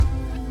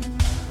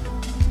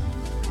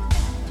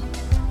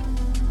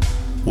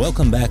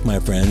Welcome back, my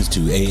friends, to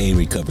AA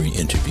Recovery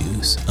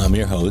Interviews. I'm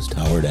your host,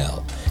 Howard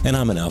L., and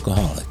I'm an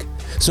alcoholic.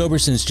 Sober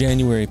since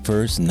January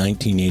 1st,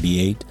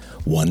 1988,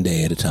 one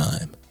day at a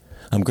time.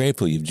 I'm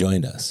grateful you've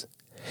joined us.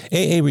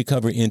 AA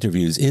Recovery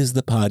Interviews is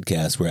the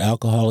podcast where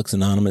Alcoholics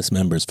Anonymous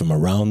members from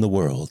around the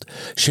world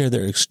share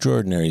their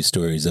extraordinary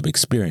stories of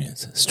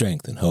experience,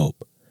 strength, and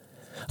hope.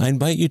 I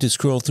invite you to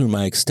scroll through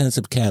my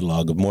extensive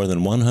catalog of more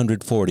than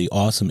 140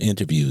 awesome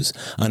interviews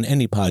on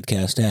any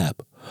podcast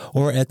app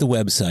or at the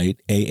website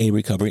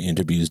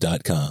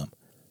aarecoveryinterviews.com.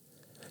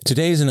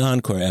 Today is an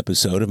encore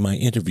episode of my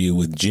interview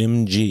with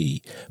Jim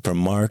G. from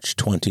March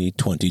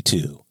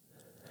 2022.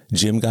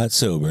 Jim got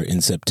sober in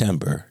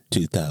September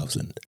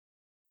 2000.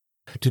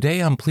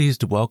 Today I'm pleased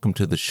to welcome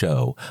to the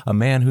show a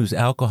man whose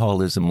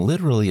alcoholism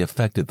literally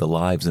affected the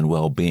lives and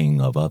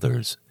well-being of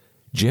others.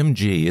 Jim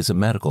G. is a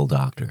medical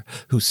doctor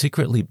who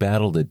secretly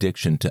battled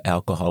addiction to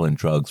alcohol and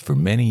drugs for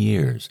many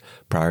years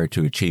prior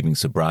to achieving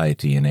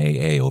sobriety in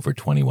AA over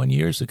 21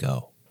 years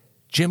ago.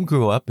 Jim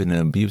grew up in an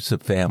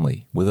abusive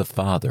family with a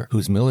father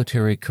whose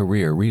military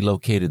career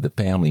relocated the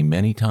family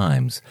many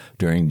times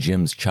during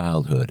Jim's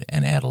childhood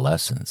and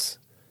adolescence.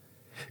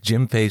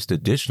 Jim faced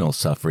additional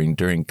suffering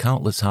during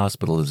countless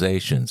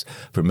hospitalizations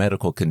for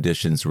medical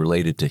conditions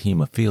related to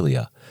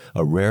hemophilia,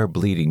 a rare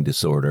bleeding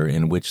disorder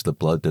in which the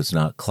blood does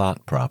not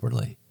clot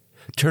properly.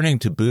 Turning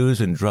to booze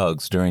and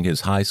drugs during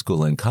his high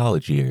school and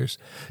college years,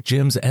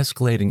 Jim's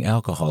escalating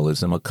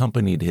alcoholism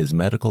accompanied his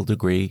medical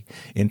degree,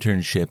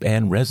 internship,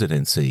 and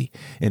residency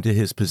into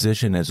his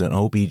position as an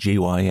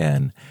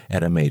OB/GYN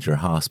at a major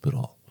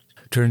hospital.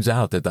 Turns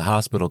out that the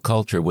hospital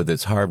culture with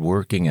its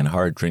hard-working and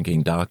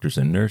hard-drinking doctors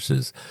and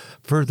nurses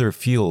further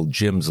fueled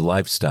Jim's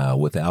lifestyle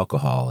with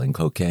alcohol and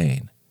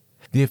cocaine.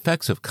 The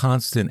effects of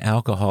constant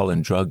alcohol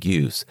and drug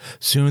use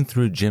soon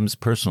threw Jim's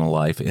personal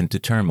life into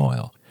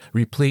turmoil,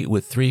 replete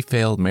with 3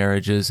 failed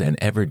marriages and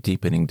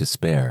ever-deepening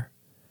despair.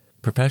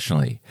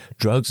 Professionally,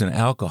 drugs and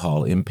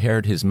alcohol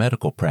impaired his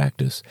medical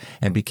practice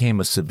and became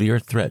a severe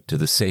threat to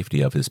the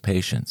safety of his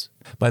patients.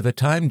 By the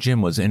time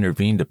Jim was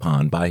intervened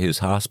upon by his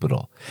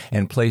hospital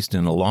and placed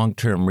in a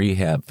long-term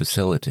rehab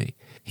facility,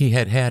 he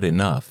had had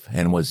enough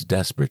and was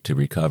desperate to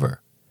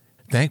recover.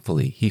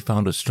 Thankfully, he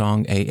found a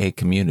strong AA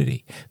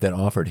community that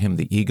offered him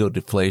the ego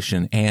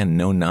deflation and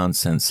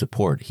no-nonsense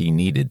support he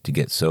needed to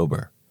get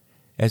sober.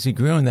 As he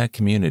grew in that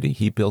community,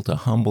 he built a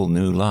humble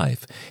new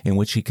life in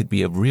which he could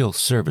be of real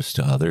service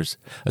to others,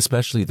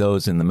 especially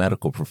those in the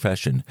medical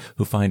profession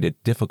who find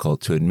it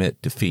difficult to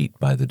admit defeat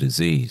by the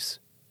disease.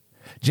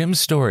 Jim's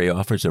story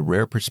offers a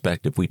rare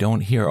perspective we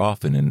don't hear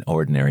often in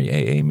ordinary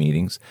AA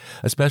meetings,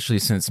 especially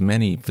since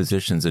many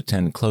physicians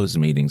attend closed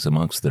meetings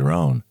amongst their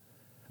own.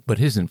 But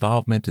his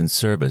involvement and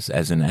service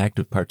as an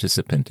active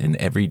participant in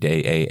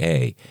everyday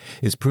AA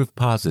is proof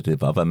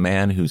positive of a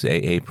man whose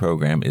AA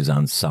program is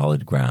on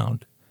solid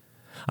ground.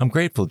 I'm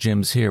grateful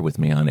Jim's here with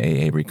me on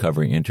AA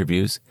Recovery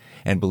Interviews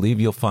and believe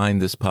you'll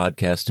find this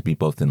podcast to be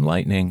both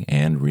enlightening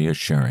and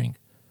reassuring.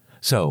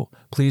 So,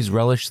 please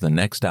relish the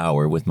next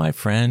hour with my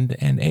friend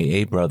and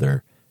AA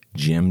brother,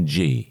 Jim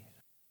G.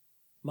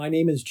 My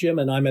name is Jim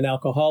and I'm an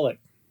alcoholic.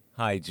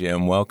 Hi,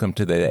 Jim. Welcome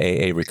to the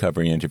AA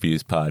Recovery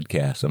Interviews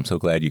podcast. I'm so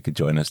glad you could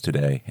join us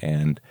today,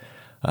 and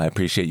I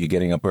appreciate you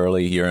getting up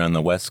early. You're on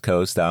the West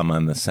Coast. I'm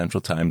on the Central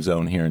Time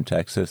Zone here in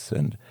Texas,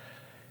 and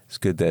it's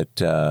good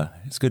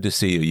to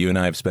see you. You and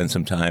I have spent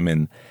some time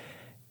in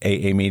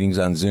AA meetings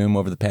on Zoom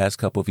over the past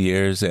couple of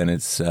years, and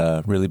it's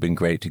really been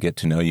great to get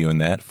to know you in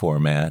that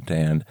format.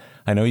 And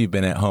I know you've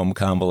been at home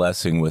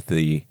convalescing with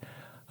a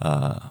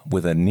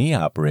knee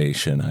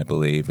operation, I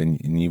believe,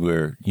 and you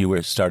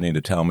were starting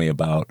to tell me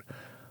about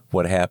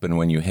what happened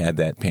when you had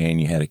that pain.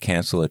 You had to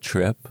cancel a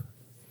trip.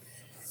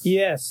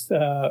 Yes,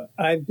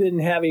 I've been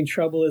having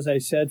trouble, as I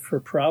said, for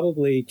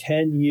probably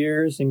 10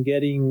 years and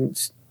getting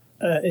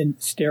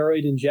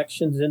steroid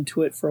injections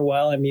into it for a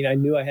while. I mean, I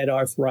knew I had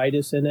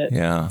arthritis in it.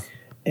 Yeah.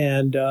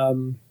 And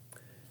on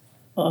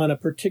a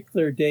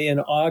particular day in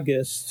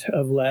August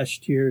of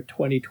last year,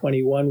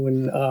 2021,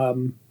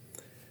 when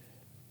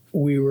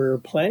we were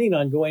planning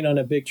on going on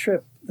a big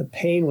trip, the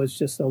pain was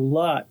just a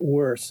lot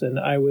worse. And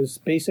I was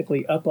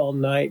basically up all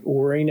night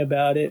worrying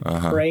about it,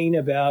 praying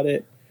about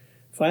it.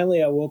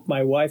 Finally, I woke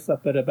my wife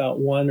up at about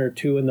 1 or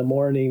 2 in the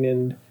morning,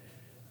 and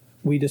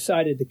we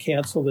decided to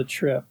cancel the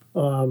trip,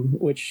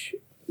 which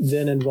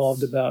then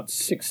involved about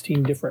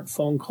 16 different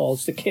phone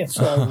calls to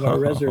cancel all of our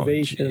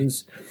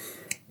reservations,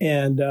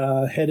 and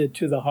headed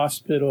to the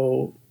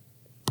hospital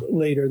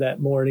later that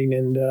morning.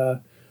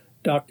 And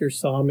doctor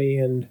saw me,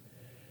 and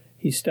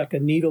he stuck a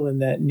needle in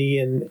that knee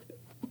and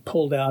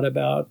pulled out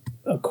about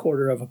a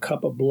quarter of a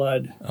cup of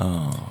blood.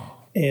 Oh.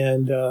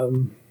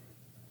 And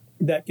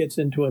that gets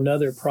into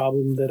another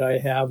problem that I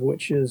have,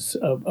 which is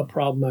a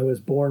problem I was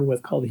born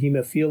with called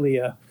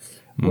hemophilia,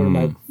 where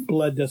my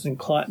blood doesn't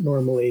clot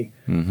normally.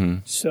 Mm-hmm.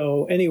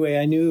 So anyway,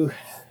 I knew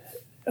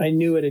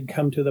it had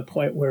come to the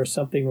point where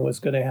something was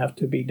going to have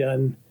to be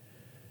done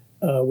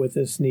with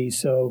this knee.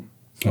 So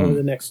over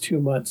the next 2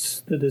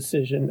 months,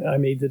 I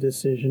made the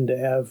decision to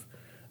have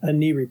a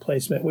knee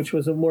replacement, which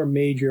was a more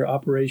major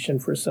operation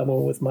for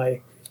someone with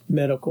my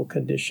medical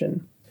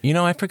condition. You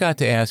know, I forgot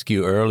to ask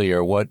you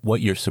earlier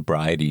what your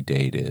sobriety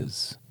date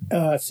is.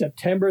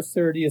 September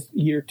 30th,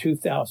 year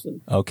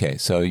 2000. Okay,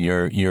 so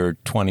you're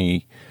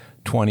 21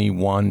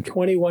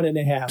 and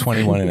a half.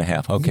 21 and a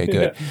half. Okay,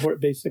 good.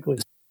 Basically.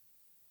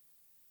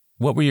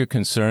 What were your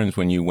concerns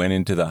when you went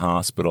into the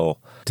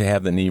hospital to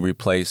have the knee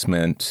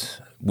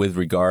replacement with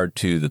regard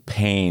to the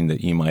pain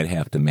that you might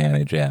have to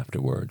manage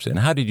afterwards? And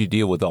how did you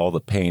deal with all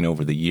the pain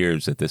over the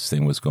years that this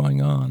thing was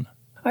going on?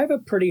 I have a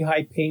pretty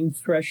high pain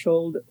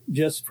threshold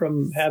just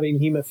from having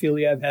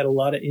hemophilia. I've had a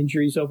lot of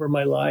injuries over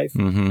my life,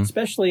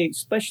 especially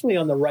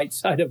on the right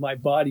side of my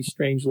body,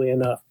 strangely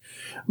enough.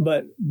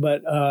 But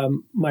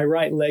my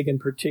right leg in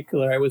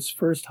particular, I was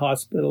first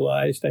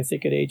hospitalized, I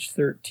think, at age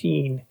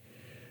 13.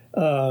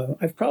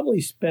 I've probably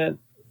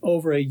spent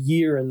over a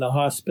year in the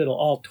hospital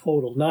all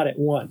total, not at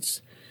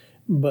once,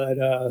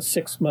 but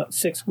 6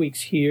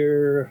 weeks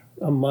here,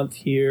 a month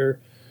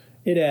here.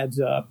 It adds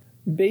up.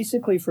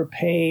 Basically for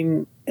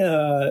pain,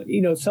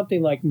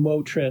 something like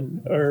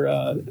Motrin or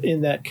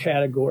in that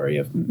category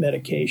of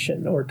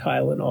medication or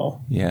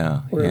Tylenol.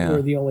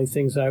 Were the only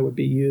things I would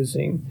be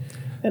using.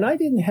 And I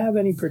didn't have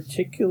any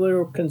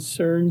particular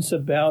concerns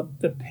about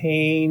the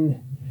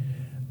pain.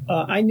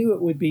 I knew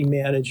it would be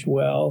managed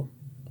well.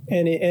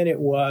 And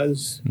it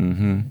was.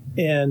 Mm-hmm.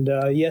 And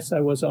yes, I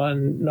was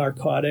on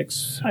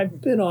narcotics.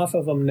 I've been off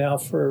of them now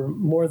for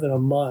more than a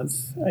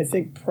month. I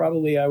think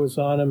probably I was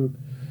on them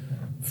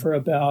for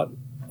about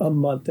a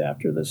month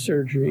after the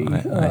surgery.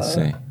 I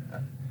see.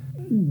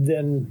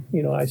 Then,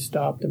 I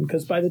stopped them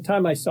because by the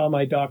time I saw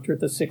my doctor at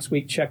the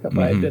 6-week checkup,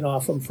 I had been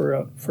off them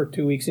for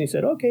 2 weeks, and he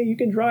said, "Okay, you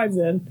can drive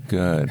then."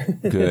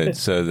 Good.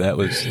 So that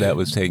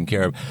was taken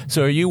care of.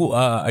 So are you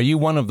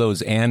one of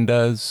those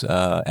ANDAs,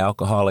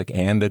 alcoholic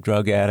and a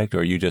drug addict,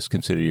 or you just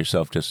consider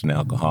yourself just an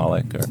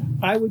alcoholic? Or?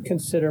 I would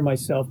consider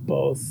myself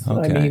both.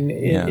 Okay. I mean,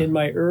 in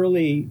my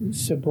early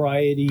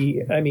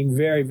sobriety,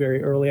 very,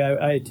 very early,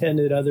 I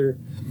attended other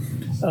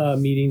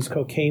meetings,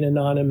 Cocaine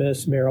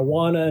Anonymous,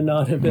 Marijuana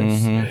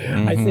Anonymous.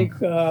 I think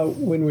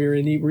when we were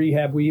in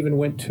rehab, we even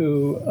went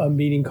to a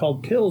meeting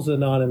called Pills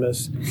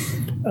Anonymous,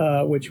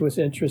 which was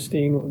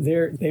interesting.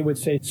 There, they would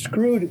say,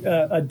 screw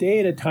a day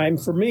at a time.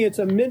 For me, it's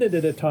a minute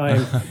at a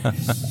time.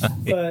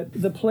 But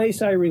the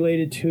place I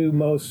related to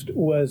most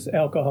was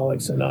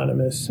Alcoholics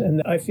Anonymous,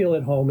 and I feel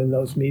at home in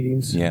those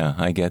meetings. Yeah,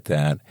 I get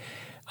that.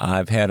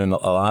 I've had a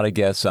lot of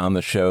guests on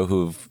the show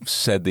who've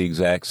said the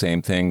exact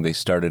same thing. They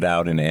started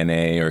out in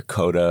NA or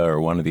CODA or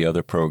one of the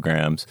other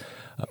programs,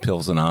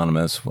 Pills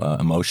Anonymous,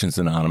 Emotions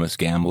Anonymous,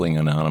 Gambling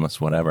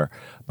Anonymous, whatever.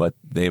 But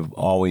they've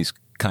always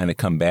kind of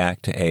come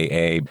back to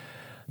AA.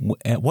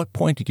 At what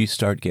point did you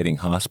start getting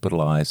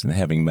hospitalized and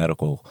having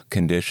medical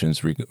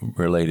conditions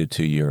related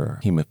to your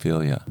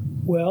hemophilia?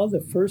 Well,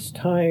 the first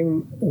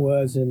time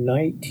was in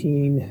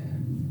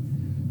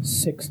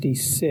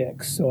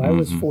 1966, so I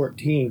was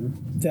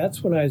 14.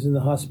 That's when I was in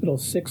the hospital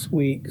 6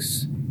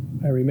 weeks.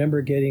 I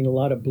remember getting a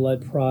lot of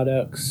blood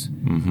products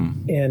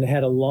and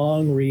had a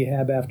long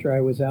rehab after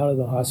I was out of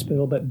the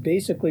hospital, but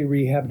basically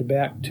rehabbed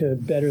back to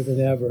better than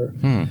ever.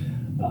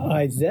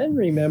 I then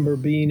remember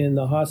being in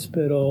the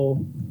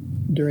hospital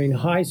during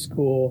high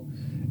school.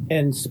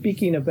 And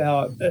speaking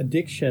about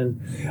addiction,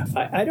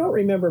 I don't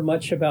remember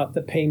much about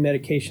the pain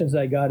medications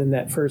I got in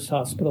that first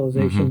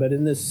hospitalization, but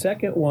in this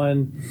second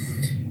one,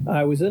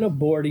 I was in a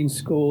boarding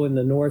school in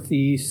the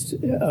Northeast,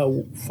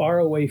 far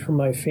away from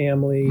my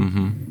family.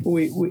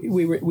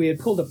 We had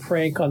pulled a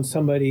prank on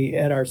somebody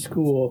at our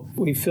school.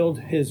 We filled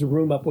his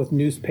room up with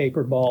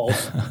newspaper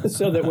balls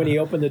so that when he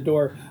opened the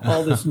door,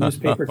 all this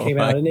newspaper came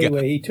out. And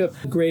anyway, he took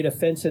great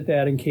offense at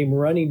that and came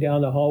running down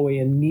the hallway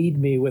and kneed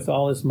me with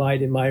all his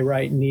might in my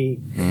right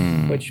knee,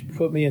 which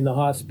put me in the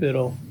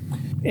hospital.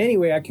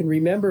 Anyway, I can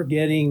remember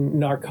getting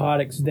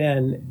narcotics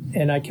then,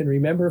 and I can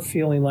remember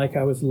feeling like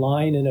I was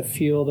lying in a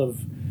field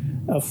of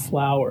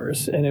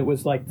flowers, and it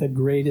was like the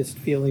greatest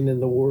feeling in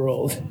the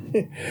world.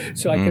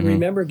 So I can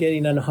remember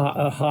getting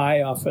a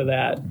high off of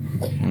that,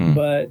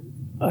 but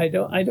I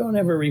don't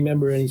ever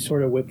remember any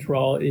sort of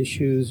withdrawal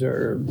issues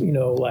or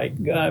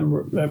like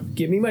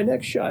give me my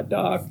next shot,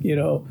 doc.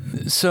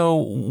 So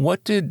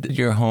what did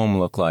your home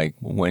look like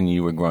when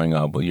you were growing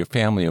up? Well, your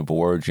family of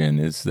origin,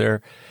 is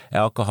there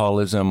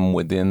alcoholism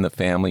within the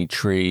family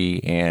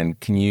tree, and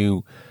can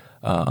you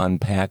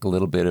unpack a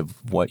little bit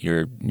of what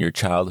your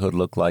childhood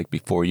looked like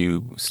before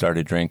you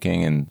started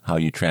drinking and how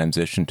you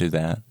transitioned to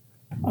that?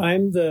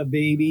 I'm the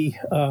baby.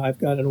 I've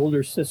got an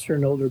older sister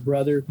and older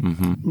brother.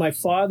 My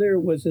father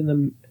was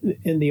in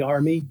the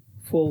Army,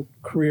 full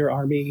career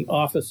Army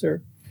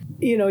officer.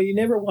 You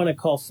never want to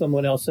call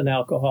someone else an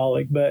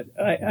alcoholic, but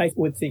I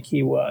would think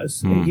he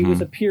was. He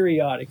was a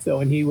periodic, though,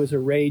 and he was a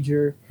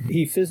rager.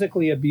 He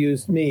physically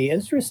abused me.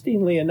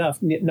 Interestingly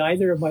enough,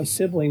 neither of my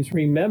siblings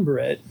remember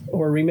it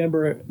or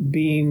remember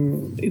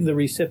being the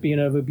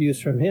recipient of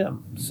abuse from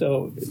him.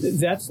 So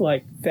that's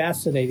like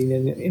fascinating,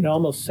 and it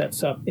almost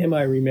sets up, am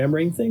I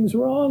remembering things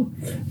wrong?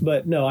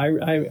 But no,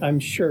 I'm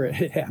sure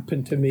it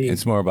happened to me.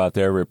 It's more about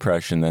their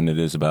repression than it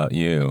is about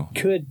you.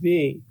 Could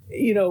be.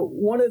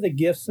 one of the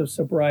gifts of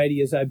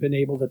sobriety is I've been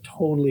able to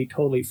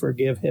totally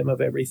forgive him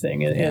of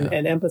everything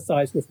and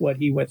empathize with what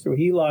he went through.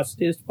 He lost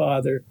his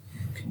father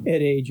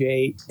at age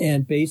 8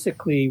 and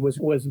basically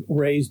was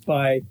raised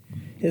by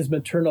his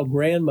maternal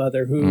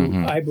grandmother,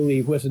 who I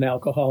believe was an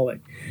alcoholic.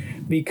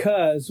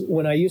 Because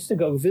when I used to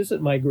go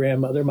visit my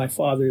grandmother, my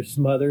father's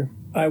mother,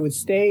 I would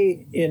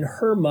stay in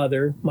her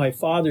mother, my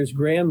father's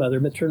grandmother,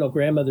 maternal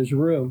grandmother's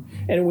room,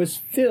 and it was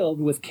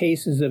filled with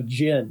cases of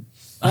gin,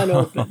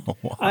 unopened.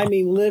 Wow. I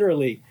mean,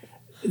 literally,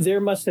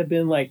 there must have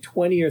been like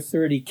 20 or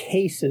 30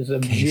 cases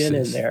of gin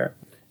in there.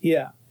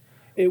 Yeah.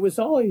 It was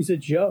always a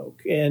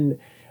joke. And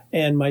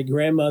my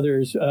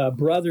grandmother's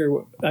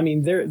brother, I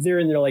mean, they're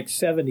in their like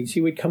 70s.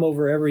 He would come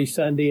over every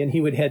Sunday and he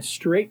would head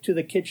straight to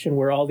the kitchen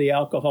where all the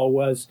alcohol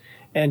was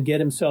and get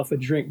himself a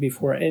drink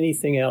before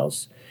anything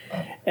else.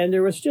 And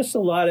there was just a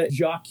lot of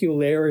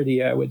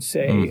jocularity, I would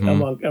say,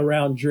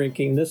 around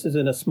drinking. This is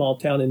in a small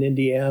town in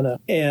Indiana.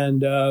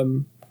 And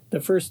the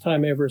first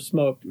time I ever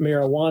smoked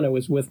marijuana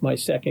was with my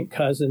second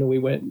cousin. And we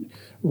went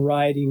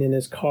riding in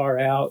his car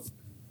out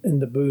in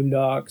the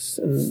boondocks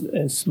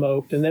and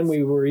smoked. And then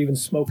we were even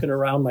smoking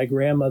around my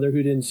grandmother,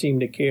 who didn't seem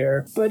to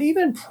care. But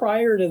even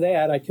prior to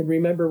that, I can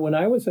remember when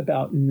I was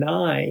about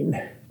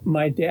 9,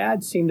 my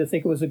dad seemed to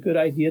think it was a good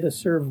idea to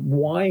serve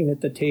wine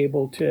at the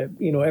table to,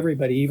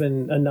 everybody,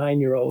 even a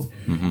 9-year-old.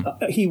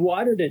 He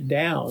watered it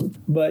down.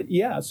 But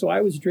yeah, so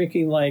I was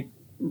drinking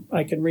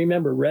I can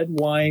remember red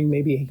wine,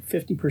 maybe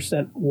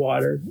 50%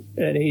 water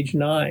at age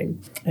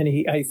 9.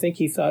 And I think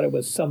he thought it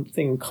was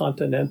something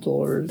continental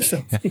or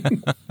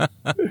something.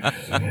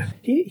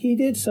 He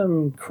did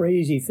some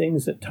crazy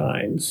things at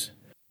times.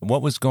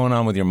 What was going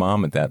on with your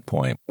mom at that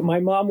point? My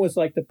mom was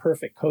like the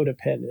perfect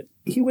codependent.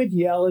 He would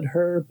yell at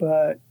her,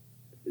 but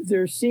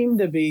there seemed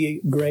to be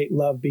great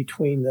love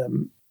between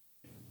them.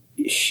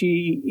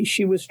 She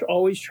was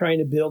always trying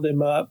to build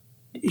him up.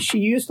 She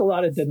used a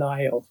lot of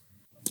denial.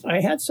 I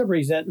had some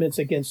resentments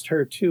against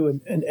her, too,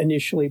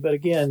 initially. But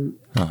again,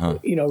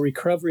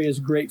 recovery is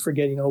great for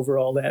getting over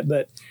all that.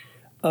 But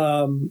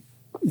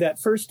that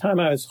first time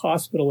I was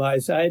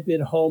hospitalized, I had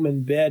been home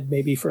in bed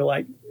maybe for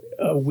like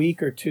a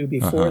week or two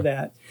before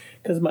that,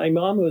 because my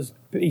mom was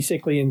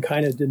basically in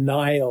kind of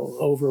denial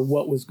over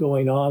what was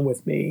going on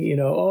with me.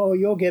 Oh,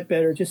 you'll get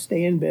better. Just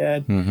stay in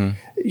bed.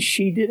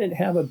 She didn't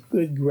have a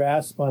good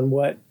grasp on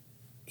what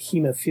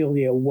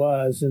hemophilia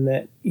was and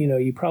that,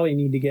 you probably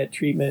need to get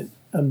treatment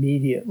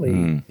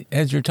immediately.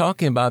 As you're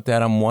talking about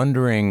that, I'm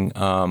wondering,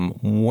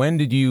 when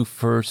did you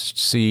first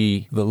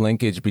see the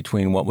linkage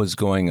between what was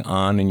going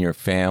on in your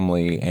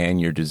family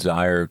and your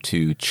desire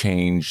to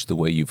change the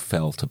way you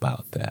felt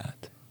about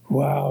that?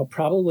 Wow,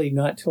 probably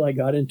not till I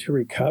got into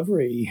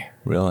recovery.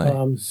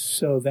 Really?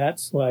 So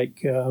that's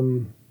like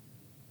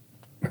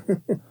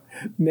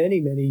many,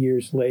 many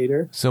years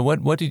later. So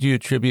what did you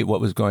attribute what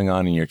was going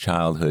on in your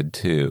childhood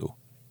to?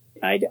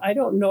 I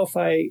don't know if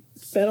I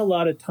spent a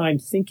lot of time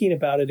thinking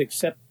about it,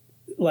 except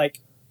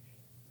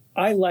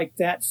I like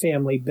that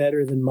family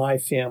better than my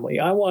family.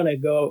 I want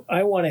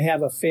to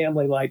have a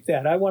family like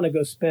that. I want to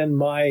go spend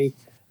my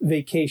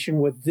vacation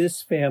with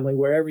this family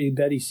where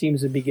everybody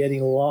seems to be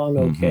getting along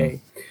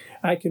okay.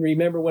 I can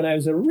remember when I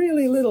was a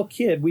really little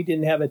kid, we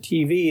didn't have a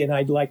TV, and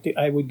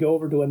I would go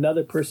over to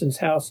another person's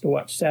house to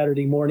watch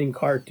Saturday morning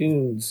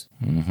cartoons.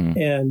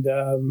 And,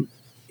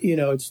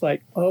 it's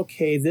like,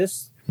 okay,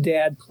 this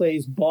dad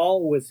plays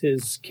ball with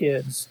his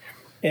kids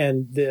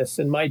and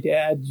my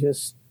dad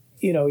just,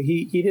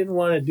 he didn't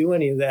want to do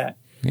any of that.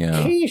 Yeah.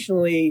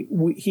 Occasionally,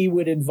 he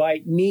would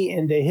invite me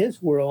into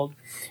his world,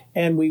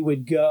 and we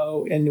would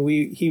go, and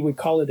he would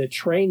call it a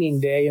training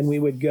day, and we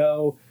would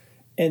go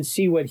and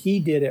see what he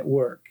did at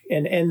work.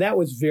 And that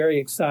was very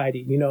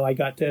exciting. I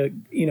got to,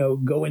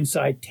 go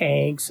inside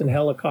tanks and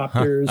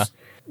helicopters,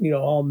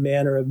 all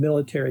manner of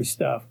military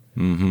stuff.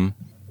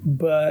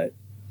 But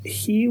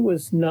he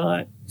was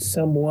not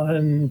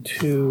someone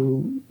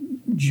to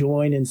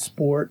join in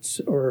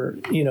sports or,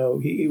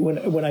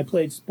 when I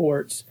played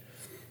sports,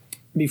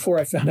 before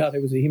I found out I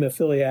was a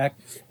hemophiliac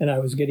and I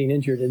was getting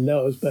injured in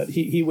those, but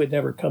he would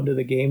never come to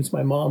the games.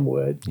 My mom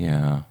would.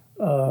 Yeah.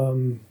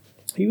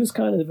 He was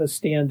kind of a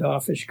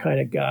standoffish kind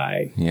of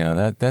guy.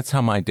 Yeah, that's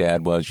how my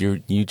dad was.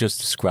 You just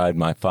described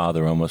my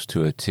father almost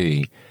to a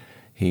T.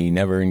 He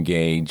never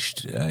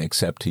engaged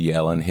except to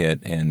yell and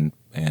hit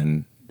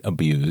and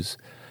abuse.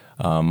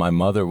 My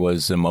mother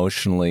was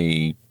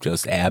emotionally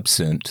just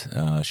absent.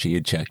 She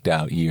had checked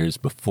out years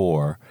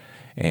before.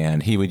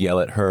 And he would yell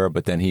at her,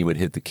 but then he would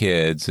hit the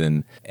kids.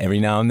 And every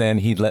now and then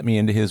he'd let me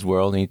into his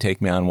world, and he'd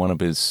take me on one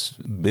of his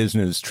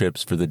business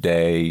trips for the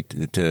day.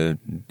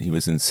 He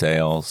was in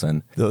sales,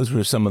 and those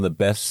were some of the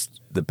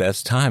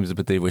best times.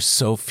 But they were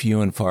so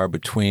few and far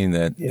between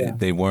that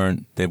they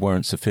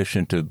weren't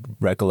sufficient to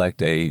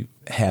recollect a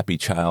happy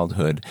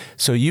childhood.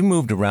 So you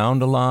moved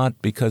around a lot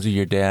because of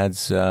your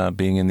dad's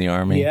being in the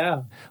Army?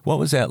 Yeah. What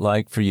was that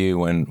like for you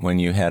when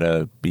you had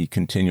to be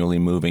continually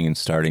moving and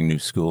starting new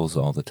schools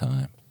all the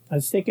time? I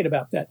was thinking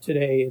about that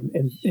today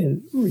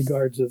in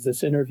regards of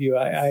this interview.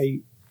 I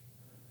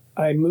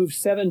moved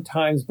 7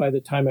 times by the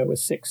time I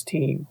was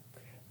 16.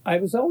 I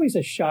was always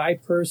a shy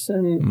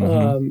person,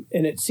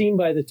 and it seemed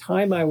by the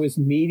time I was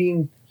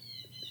meeting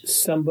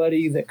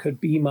somebody that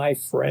could be my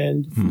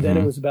friend, then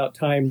it was about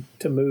time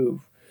to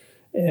move.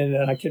 And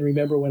I can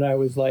remember when I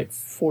was like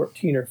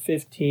 14 or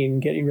 15,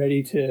 getting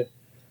ready to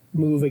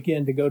move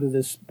again to go to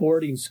this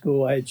boarding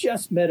school. I had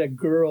just met a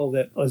girl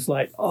that was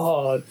like,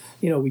 oh,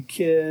 we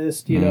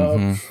kissed,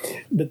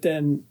 but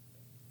then,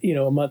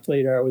 a month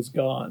later I was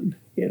gone,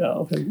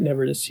 and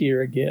never to see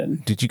her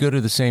again. Did you go to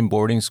the same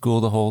boarding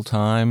school the whole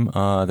time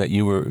that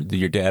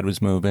your dad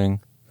was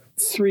moving?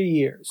 3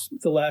 years,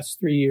 the last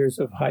 3 years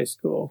of high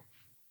school.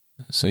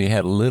 So you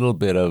had a little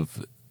bit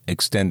of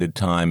extended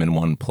time in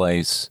one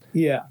place.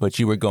 Yeah. But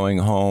you were going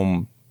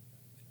home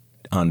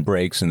on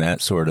breaks and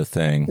that sort of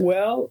thing.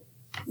 Well,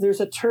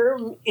 there's a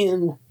term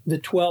in the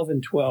 12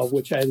 and 12,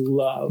 which I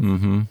love.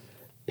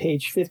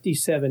 Page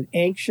 57,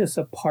 anxious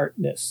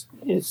apartness.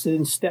 It's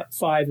in step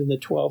 5 in the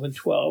 12 and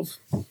 12.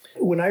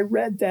 When I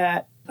read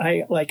that,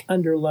 I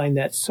underlined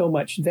that so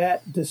much.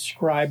 That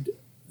described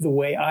the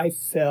way I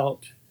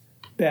felt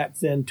back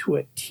then to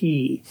a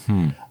T.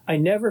 I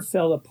never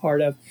felt a part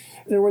of.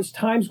 There was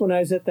times when I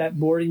was at that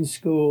boarding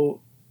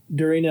school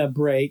during a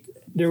break,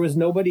 there was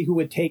nobody who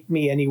would take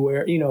me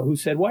anywhere, who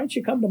said, why don't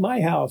you come to my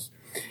house?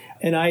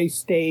 And I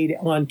stayed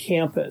on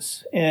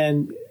campus,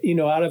 and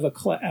out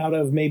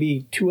of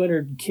maybe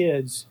 200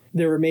 kids,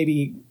 there were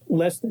maybe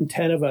less than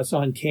 10 of us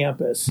on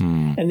campus.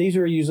 And these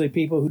were usually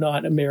people who are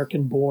not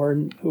American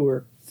born, who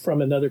were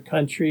from another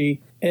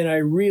country. And I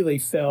really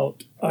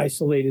felt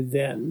isolated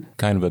then.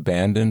 Kind of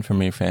abandoned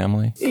from your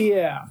family?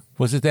 Yeah.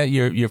 Was it that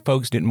your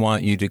folks didn't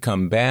want you to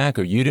come back,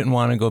 or you didn't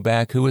want to go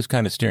back? Who was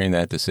kind of steering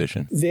that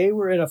decision? They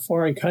were in a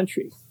foreign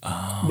country.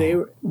 Oh. They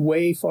were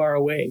way far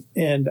away.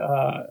 And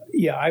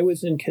I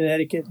was in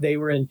Connecticut. They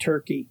were in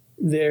Turkey.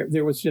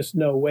 There was just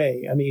no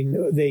way. I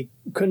mean, they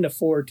couldn't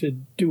afford to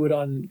do it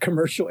on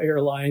commercial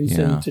airlines,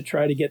 and to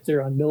try to get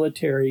there on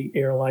military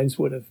airlines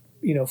would have,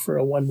 for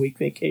a 1-week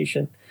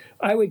vacation.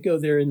 I would go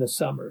there in the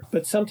summer,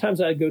 but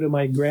sometimes I'd go to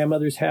my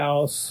grandmother's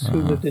house,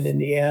 who lived in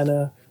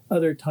Indiana.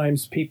 Other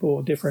times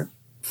different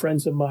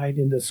friends of mine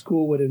in the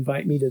school would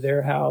invite me to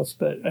their house,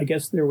 but I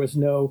guess there was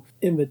no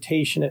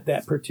invitation at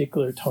that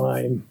particular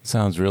time.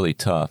 Sounds really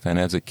tough. And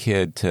as a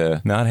kid,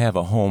 to not have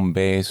a home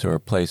base or a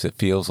place that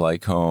feels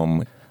like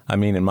home. I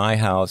mean, in my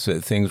house,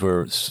 things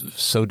were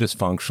so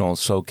dysfunctional,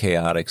 so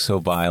chaotic, so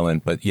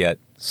violent, but yet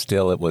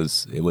still it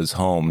was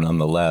home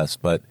nonetheless.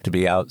 But to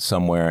be out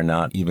somewhere and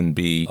not even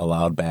be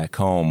allowed back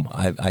home,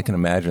 I can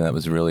imagine that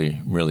was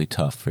really, really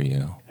tough for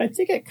you. I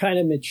think it kind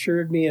of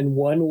matured me in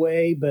one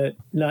way, but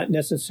not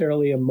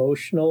necessarily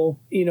emotional.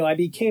 I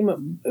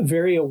became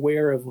very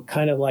aware of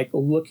kind of like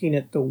looking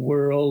at the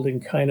world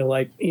and kind of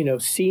like,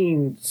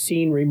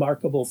 seeing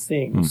remarkable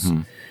things.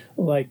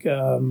 Like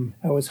I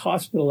was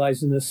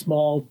hospitalized in this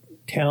small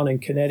town in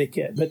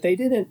Connecticut, but they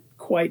didn't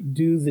quite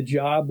do the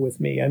job with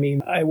me. I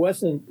mean, I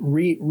wasn't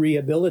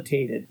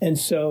rehabilitated. And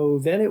so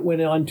then it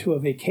went on to a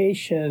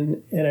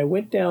vacation, and I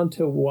went down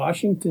to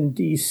Washington,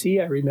 D.C.,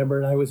 I remember,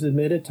 and I was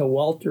admitted to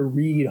Walter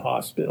Reed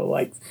Hospital,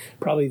 like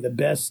probably the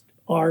best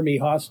Army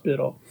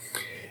hospital.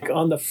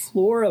 On the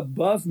floor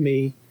above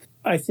me,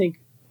 I think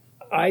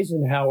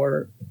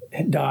Eisenhower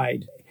had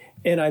died.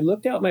 And I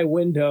looked out my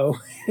window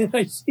and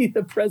I see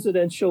the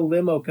presidential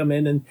limo come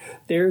in, and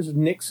there's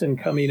Nixon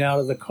coming out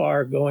of the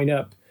car going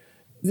up.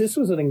 This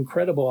was an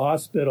incredible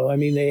hospital. I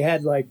mean, they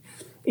had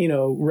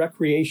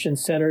recreation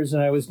centers,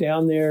 and I was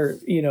down there,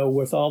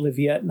 with all the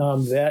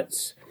Vietnam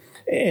vets,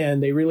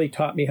 and they really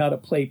taught me how to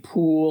play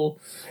pool.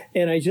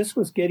 And I just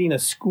was getting a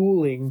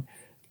schooling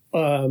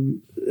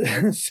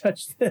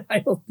such that I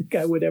don't think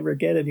I would ever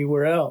get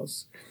anywhere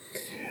else.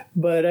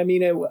 But I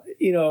mean,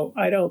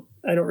 I don't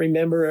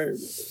remember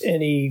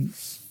any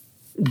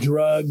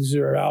drugs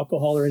or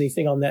alcohol or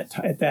anything on that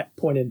at that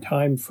point in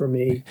time for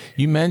me.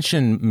 You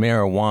mentioned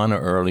marijuana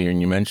earlier,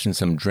 and you mentioned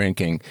some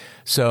drinking.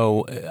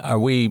 So are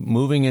we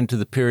moving into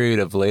the period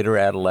of later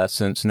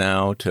adolescence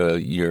now to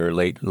your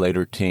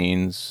later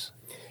teens?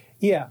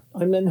 Yeah,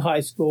 I'm in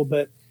high school,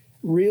 but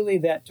really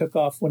that took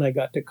off when I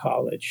got to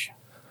college.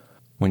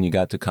 When you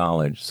got to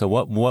college. So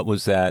what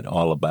was that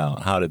all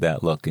about? How did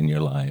that look in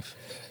your life?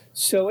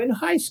 So in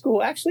high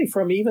school, actually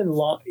from even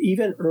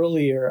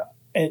earlier,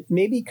 and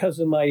maybe because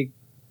of my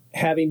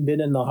having been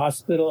in the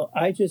hospital,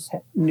 I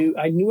knew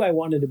I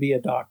wanted to be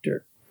a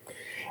doctor.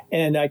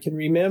 And I can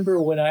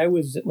remember when I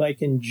was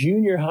like in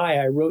junior high,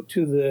 I wrote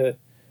to the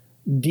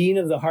dean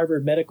of the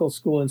Harvard Medical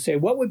School and say,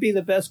 what would be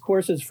the best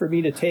courses for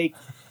me to take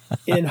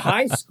in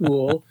high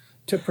school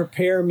to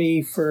prepare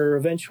me for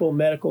eventual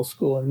medical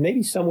school? And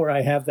maybe somewhere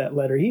I have that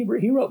letter.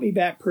 He wrote me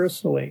back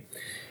personally.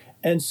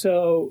 And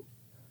so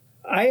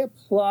I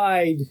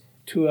applied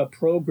to a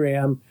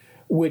program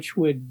which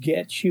would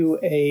get you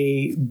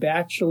a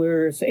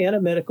bachelor's and a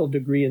medical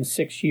degree in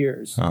 6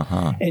 years.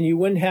 And you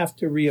wouldn't have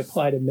to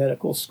reapply to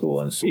medical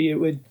school. And so it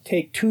would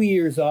take 2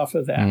 years off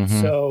of that.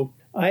 So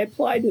I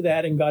applied to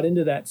that and got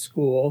into that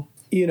school.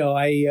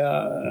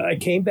 I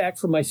came back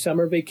from my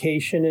summer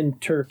vacation in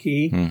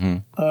Turkey.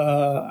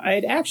 I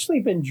had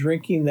actually been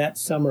drinking that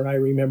summer, I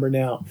remember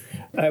now.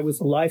 I was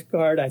a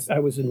lifeguard. I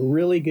was in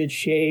really good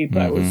shape.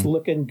 I was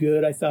looking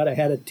good. I thought I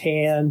had a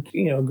tan.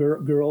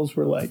 Girls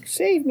were like,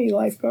 "Save me,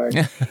 lifeguard."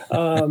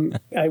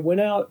 I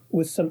went out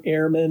with some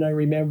airmen, I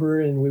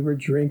remember, and we were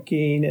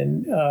drinking.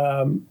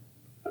 And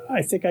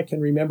I think I can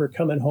remember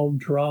coming home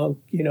drunk,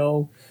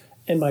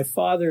 and my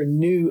father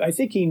I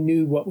think he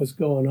knew what was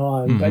going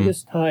on. By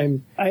this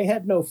time, I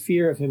had no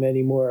fear of him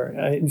anymore.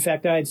 In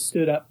fact, I had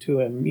stood up to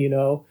him,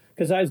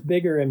 because I was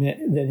bigger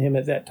than him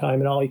at that time,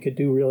 and all he could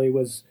do really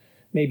was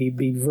maybe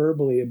be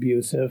verbally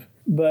abusive.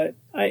 But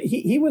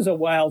he was a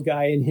wild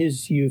guy in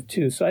his youth,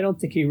 too, so I don't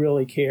think he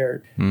really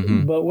cared.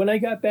 But when I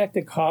got back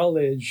to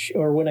college,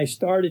 or when I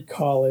started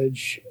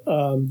college,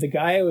 the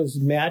guy I was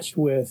matched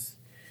with,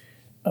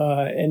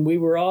 and we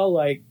were all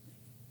like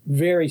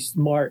very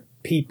smart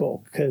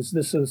people, because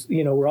this is,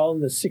 we're all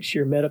in the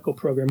 6-year medical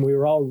program. We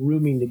were all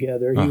rooming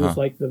together. He was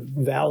like the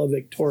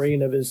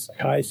valedictorian of his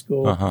high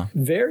school.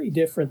 Very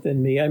different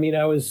than me. I mean,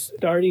 I was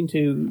starting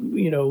to,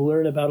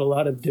 learn about a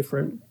lot of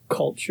different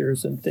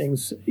cultures and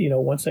things,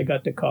 once I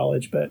got to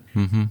college. But,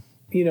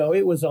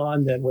 it was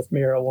on then with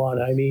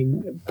marijuana. I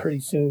mean,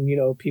 pretty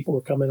soon, people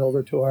were coming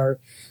over to our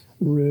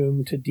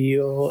room to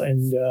deal,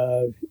 and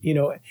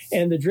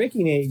and the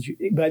drinking age,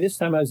 by this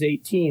time I was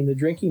 18, the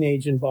drinking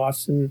age in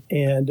Boston,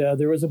 and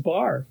there was a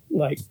bar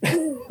like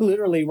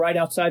literally right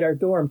outside our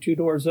dorm, 2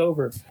 doors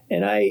over.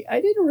 And I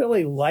didn't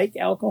really like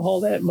alcohol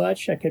that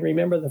much. I can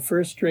remember the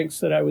first drinks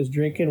that I was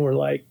drinking were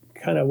like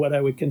kind of what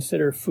I would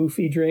consider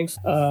foofy drinks,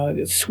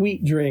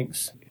 sweet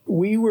drinks.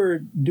 We were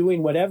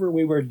doing whatever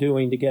we were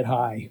doing to get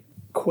high.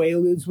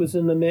 Quaaludes was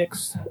in the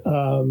mix.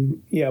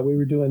 We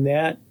were doing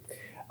that.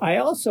 I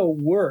also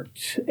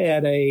worked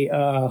at a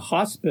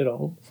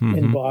hospital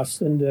in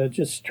Boston to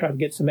just try to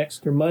get some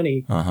extra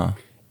money.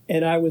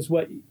 And I was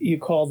what you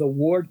call the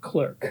ward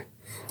clerk.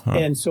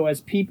 And so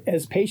as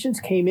patients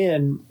came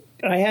in,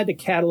 I had to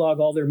catalog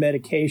all their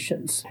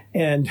medications.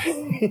 And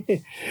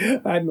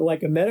I'm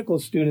like a medical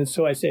student,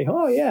 so I say,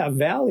 "Oh, yeah,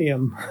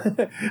 Valium.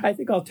 I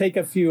think I'll take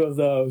a few of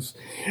those."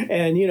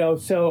 And,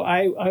 so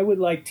I would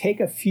like take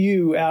a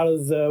few out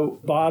of the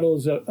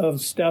bottles of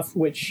stuff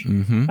which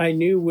I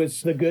knew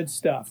was the good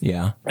stuff.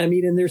 Yeah. I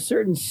mean, and there's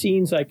certain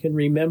scenes I can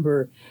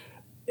remember,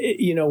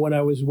 when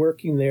I was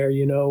working there,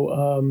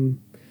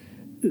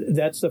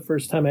 that's the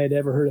first time I had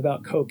ever heard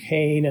about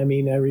cocaine. I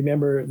mean, I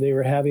remember they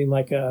were having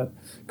like a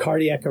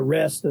cardiac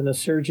arrest, and an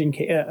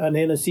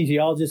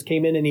anesthesiologist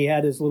came in, and he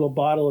had his little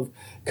bottle of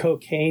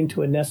cocaine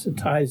to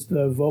anesthetize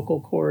the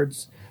vocal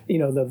cords,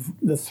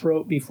 the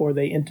throat before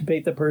they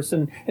intubate the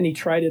person. And he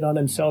tried it on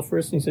himself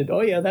first, and he said,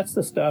 "Oh, yeah, that's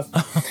the stuff."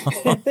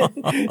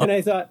 And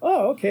I thought,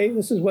 oh, okay,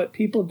 this is what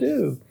people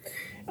do.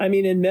 I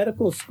mean, in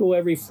medical school,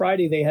 every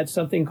Friday they had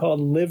something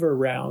called liver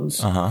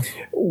rounds,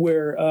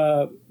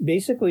 where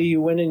basically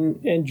you went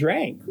in and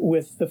drank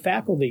with the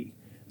faculty.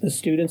 The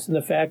students and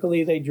the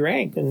faculty, they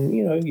drank, and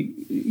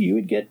you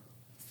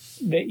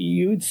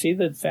would see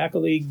the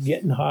faculty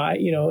getting high,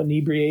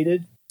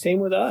 inebriated. Same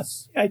with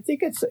us. I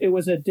think it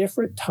was a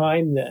different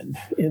time then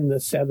in the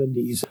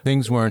 70s.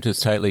 Things weren't as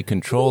tightly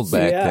controlled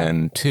back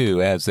then,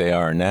 too, as they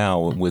are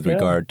now with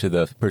regard to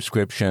the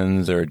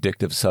prescriptions or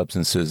addictive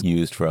substances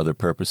used for other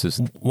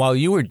purposes. While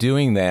you were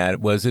doing that,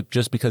 was it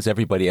just because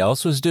everybody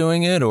else was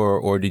doing it,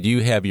 or did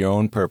you have your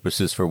own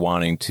purposes for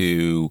wanting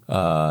to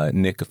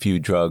nick a few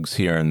drugs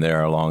here and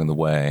there along the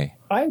way?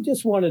 I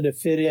just wanted to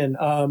fit in.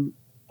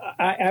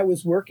 I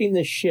was working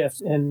this shift,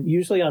 and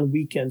usually on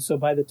weekends. So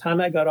by the time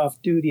I got off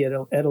duty at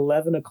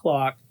 11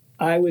 o'clock,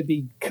 I would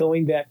be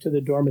going back to the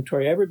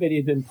dormitory. Everybody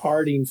had been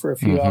partying for a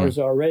few hours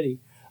already.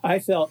 I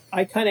felt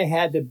I kind of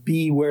had to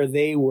be where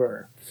they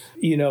were,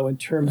 in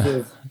terms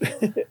of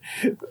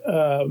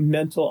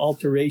mental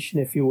alteration,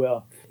 if you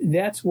will.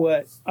 That's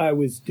what I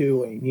was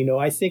doing.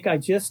 I think I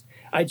just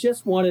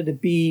wanted to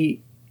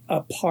be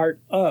a part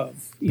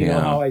of, know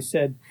how I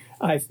said,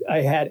 I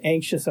had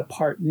anxious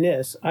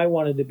apartness. I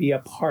wanted to be a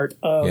part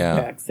of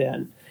back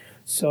then.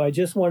 So I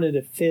just wanted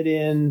to fit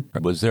in.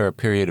 Was there a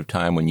period of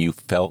time when you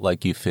felt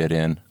like you fit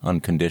in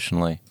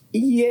unconditionally?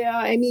 Yeah,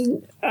 I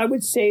mean, I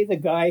would say the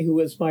guy who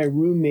was my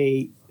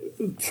roommate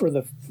for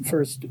the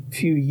first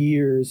few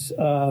years,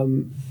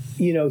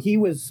 he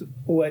was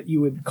what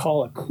you would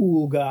call a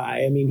cool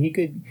guy. I mean, he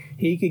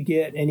could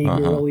get any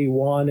girl he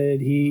wanted.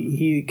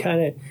 He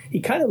kind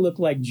of looked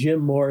like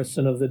Jim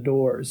Morrison of the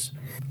Doors.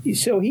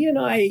 So he and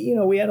I,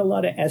 we had a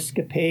lot of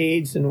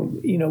escapades,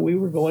 and we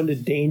were going to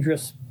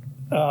dangerous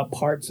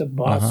parts of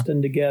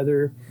Boston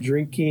together,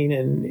 drinking,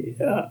 and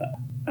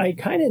I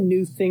kind of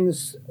knew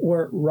things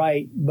weren't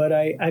right. But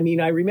I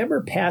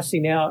remember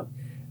passing out.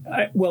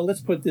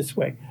 Let's put it this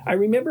way. I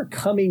remember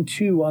coming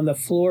to on the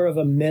floor of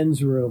a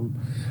men's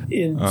room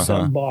in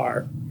some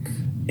bar,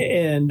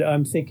 and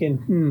I'm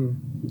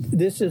thinking,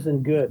 this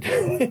isn't good.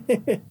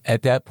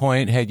 At that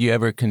point, had you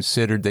ever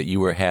considered that you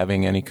were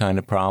having any kind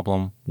of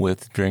problem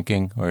with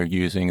drinking or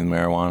using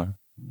marijuana?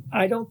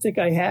 I don't think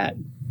I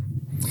had.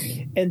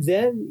 And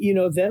then,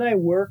 then I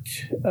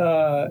worked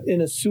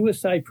in a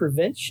suicide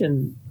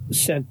prevention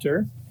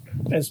center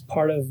as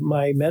part of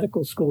my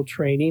medical school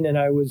training, and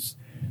I was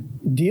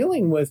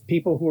dealing with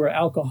people who were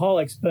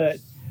alcoholics. But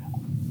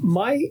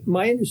my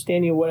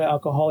understanding of what an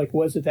alcoholic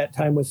was at that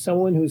time was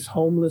someone who's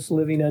homeless,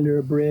 living under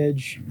a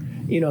bridge,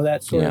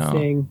 that sort of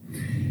thing.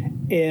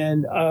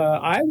 And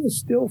I was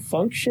still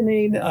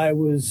functioning. I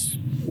was,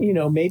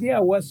 maybe I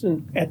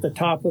wasn't at the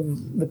top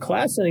of the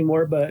class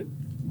anymore, but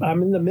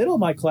I'm in the middle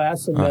of my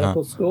class in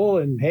medical school,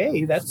 and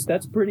hey,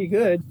 that's pretty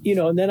good,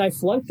 and then I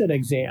flunked an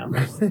exam.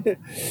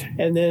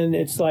 And then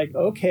it's like,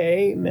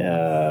 okay,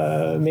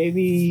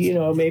 maybe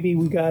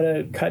we got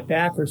to cut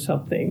back or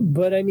something.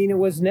 But I mean, it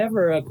was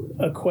never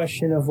a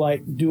question of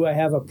like, do I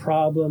have a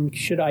problem?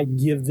 Should I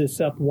give this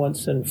up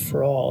once and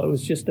for all? It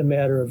was just a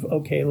matter of,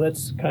 okay,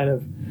 let's kind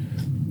of,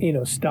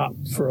 stop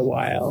for a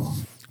while.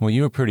 Well,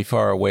 you were pretty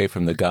far away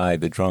from the guy,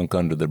 the drunk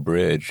under the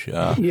bridge.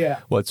 Yeah.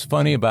 What's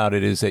funny about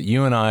it is that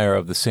you and I are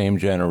of the same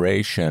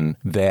generation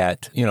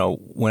that,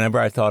 whenever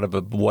I thought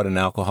of what an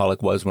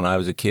alcoholic was when I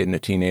was a kid and a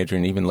teenager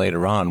and even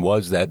later on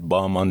was that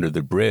bum under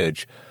the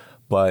bridge.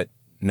 But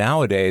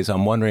nowadays,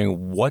 I'm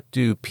wondering, what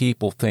do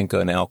people think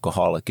an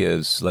alcoholic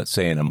is, let's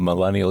say in a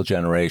millennial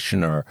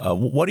generation, or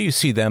what do you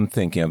see them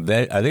thinking of?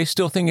 Are they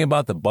still thinking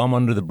about the bum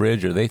under the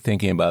bridge, or are they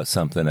thinking about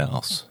something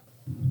else?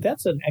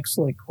 That's an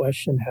excellent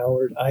question,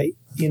 Howard. I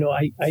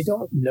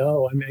don't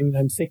know. I mean,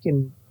 I'm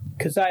thinking,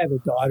 because I have a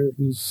daughter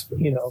who's,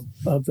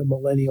 of the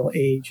millennial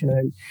age,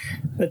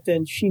 but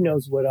then she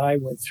knows what I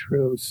went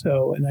through.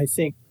 So, and I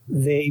think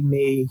they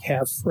may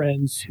have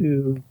friends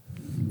who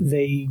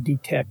they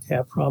detect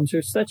have problems.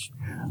 There's such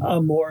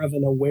more of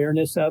an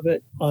awareness of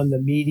it on the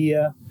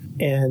media,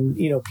 and,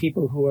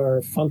 people who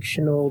are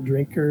functional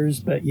drinkers,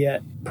 but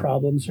yet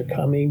problems are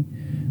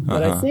coming.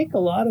 But I think a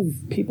lot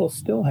of people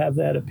still have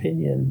that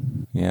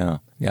opinion. Yeah,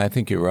 I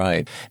think you're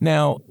right.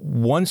 Now,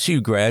 once you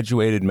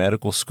graduated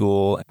medical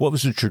school, what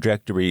was the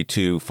trajectory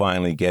to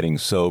finally getting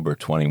sober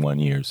 21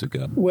 years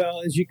ago?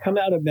 Well, as you come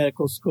out of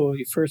medical school,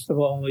 first of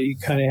all, you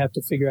kind of have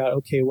to figure out,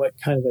 okay, what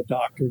kind of a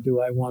doctor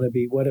do I want to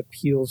be? What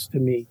appeals to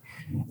me?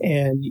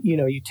 And,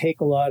 you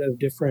take a lot of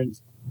different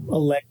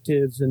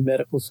electives in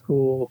medical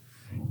school.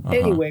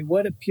 Anyway,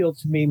 what appealed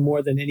to me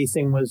more than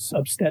anything was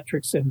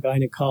obstetrics and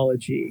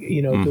gynecology,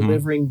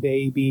 delivering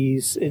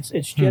babies.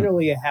 It's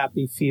generally a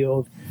happy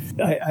field.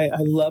 I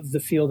love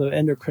the field of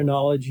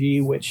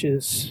endocrinology, which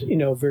is,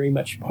 very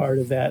much part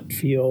of that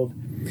field.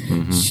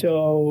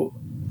 So,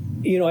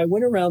 I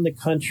went around the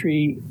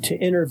country to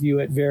interview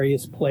at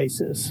various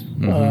places,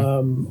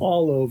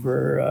 all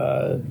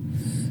over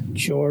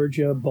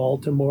Georgia,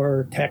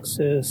 Baltimore,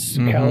 Texas,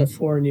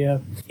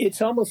 California.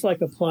 It's almost like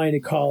applying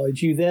to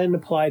college. You then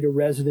apply to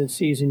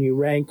residencies and you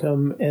rank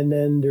them. And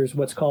then there's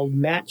what's called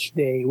match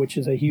day, which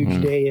is a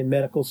huge day in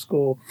medical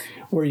school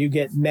where you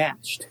get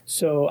matched.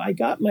 So I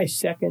got my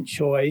second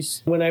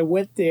choice. When I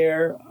went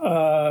there,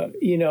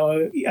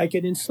 I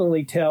could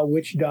instantly tell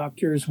which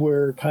doctors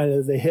were kind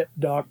of the hip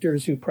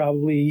doctors who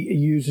probably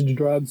used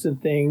drugs and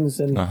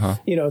things, and,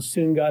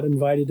 soon got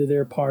invited to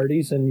their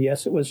parties. And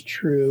yes, it was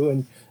true.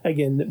 And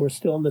again, we're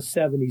still in the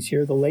 70s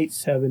here, the late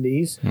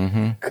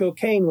 70s.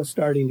 Cocaine was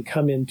starting to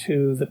come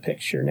into the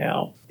picture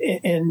now.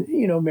 And,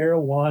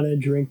 marijuana,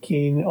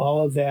 drinking,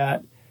 all of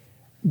that.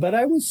 But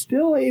I was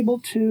still able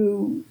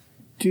to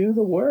do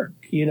the work,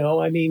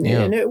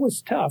 and it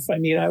was tough. I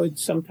mean, I would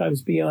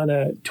sometimes be on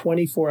a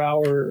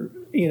 24-hour,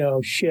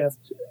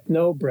 shift,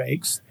 no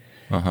breaks.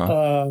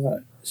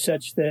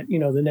 Such that,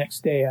 the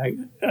next day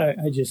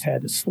I just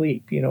had to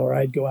sleep, or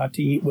I'd go out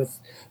to eat with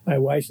my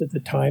wife at the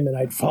time and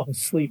I'd fall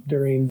asleep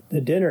during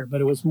the dinner.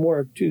 But it was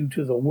more due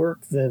to the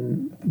work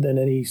than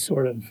any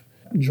sort of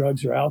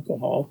drugs or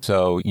alcohol.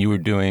 So you were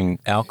doing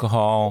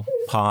alcohol,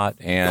 pot,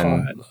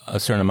 and a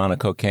certain amount of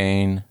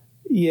cocaine?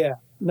 Yeah,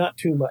 not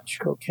too much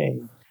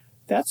cocaine.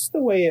 That's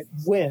the way it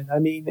went. I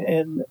mean,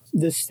 and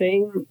the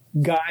same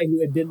guy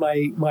who had been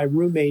my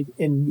roommate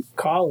in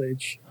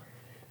college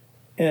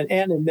and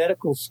in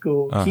medical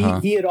school,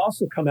 he had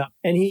also come out,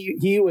 and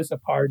he was a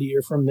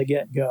partier from the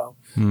get-go.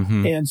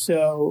 And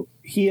so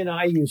he and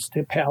I used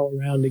to pal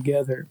around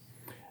together,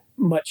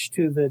 much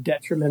to the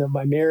detriment of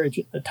my marriage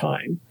at the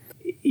time.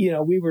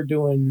 We were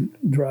doing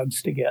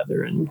drugs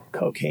together and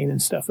cocaine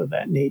and stuff of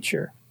that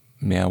nature.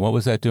 Yeah, what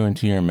was that doing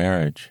to your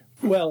marriage?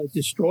 Well, it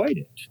destroyed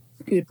it.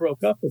 It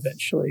broke up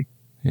eventually.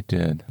 It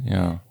did,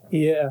 yeah.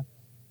 Yeah.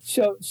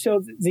 So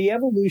the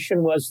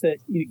evolution was that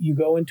you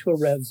go into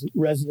a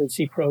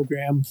residency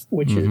program,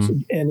 which is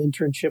an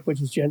internship,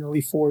 which is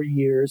generally 4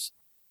 years,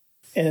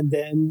 and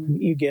then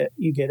you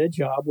get a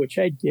job, which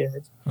I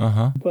did.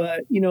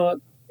 But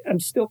I'm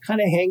still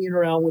kind of hanging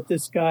around with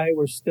this guy.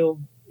 We're still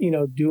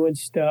doing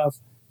stuff.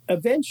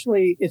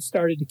 Eventually, it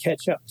started to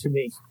catch up to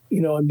me.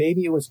 And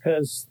maybe it was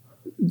because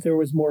there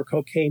was more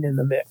cocaine in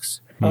the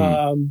mix.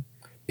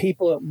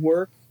 People at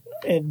work,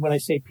 and when I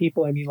say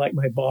people, I mean like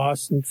my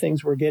boss and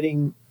things, were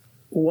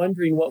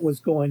wondering what was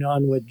going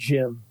on with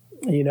Jim,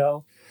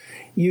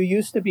 You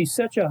used to be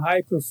such a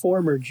high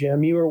performer,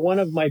 Jim. You were one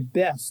of my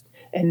best.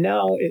 And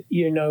now,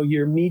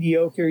 you're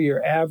mediocre,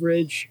 you're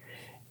average.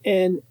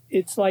 And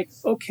it's like,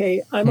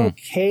 okay, I'm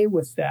okay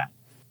with that.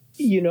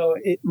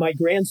 My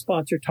grand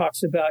sponsor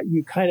talks about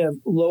you kind of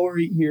lower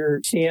your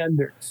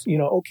standards.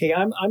 Okay,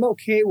 I'm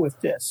okay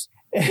with this.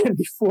 And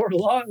before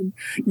long,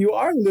 you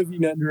are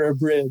living under a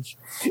bridge.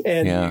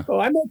 And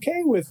I'm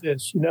okay with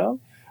this,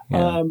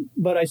 Yeah.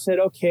 But I said,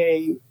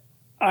 okay,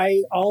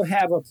 I'll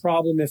have a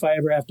problem if I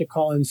ever have to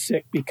call in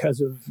sick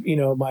because of,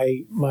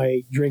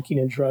 my drinking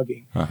and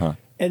drugging. Uh-huh.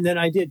 And then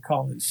I did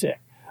call in sick.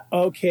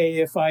 Okay,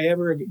 if I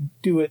ever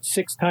do it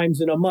 6 times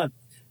in a month,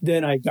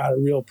 then I got a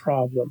real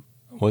problem.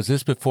 Was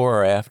this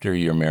before or after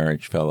your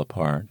marriage fell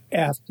apart?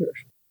 After.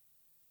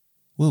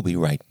 We'll be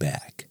right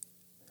back.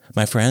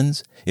 My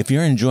friends, if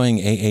you're enjoying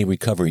AA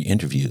Recovery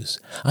interviews,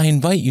 I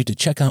invite you to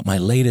check out my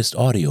latest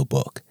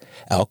audiobook,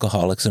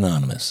 Alcoholics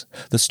Anonymous,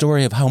 the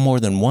story of how more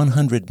than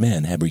 100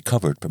 men have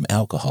recovered from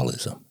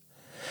alcoholism.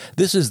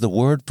 This is the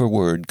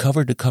word-for-word,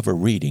 cover-to-cover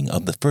reading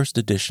of the first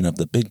edition of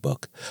the Big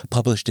Book,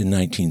 published in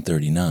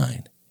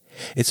 1939.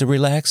 It's a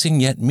relaxing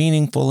yet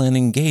meaningful and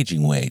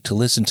engaging way to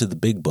listen to the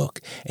Big Book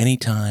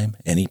anytime,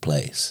 any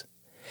place.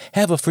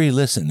 Have a free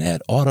listen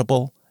at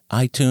Audible,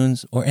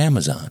 iTunes, or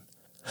Amazon.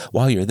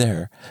 While you're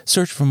there,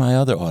 search for my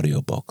other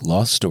audiobook,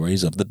 Lost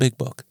Stories of the Big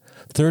Book,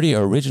 30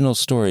 original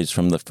stories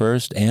from the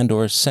first and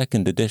or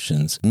second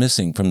editions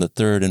missing from the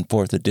third and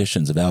fourth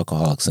editions of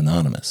Alcoholics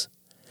Anonymous.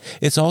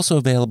 It's also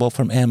available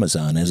from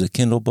Amazon as a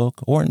Kindle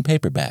book or in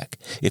paperback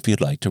if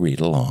you'd like to read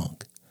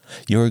along.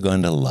 You're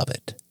going to love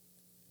it.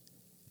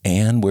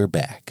 And we're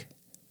back.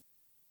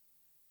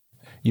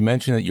 You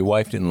mentioned that your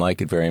wife didn't like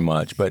it very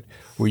much, but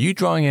were you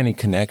drawing any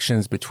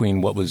connections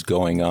between what was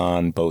going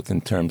on, both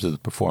in terms of the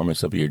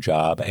performance of your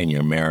job and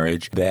your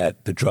marriage,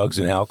 that the drugs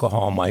and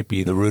alcohol might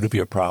be the root of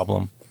your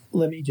problem?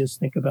 Let me just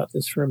think about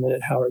this for a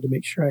minute, Howard, to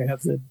make sure I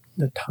have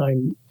the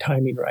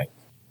timing right.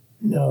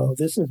 No,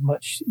 this is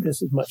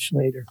much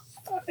later.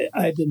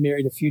 I've been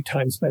married a few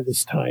times by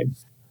this time.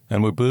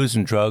 And were booze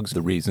and drugs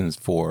the reasons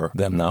for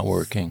them not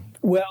working?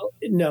 Well,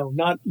 no,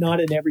 not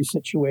in every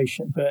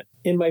situation. But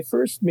in my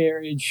first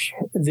marriage,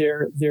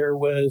 there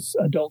was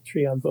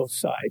adultery on both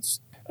sides.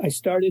 I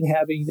started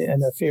having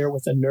an affair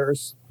with a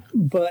nurse,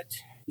 but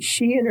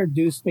she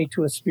introduced me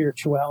to a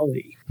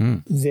spirituality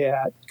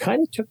that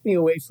kind of took me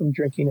away from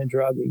drinking and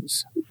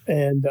druggings.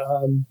 And,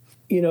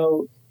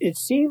 it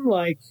seemed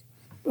like,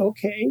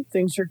 okay,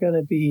 things are going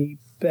to be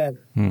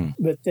better.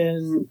 But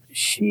then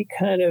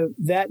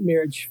that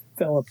marriage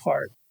fell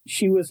apart.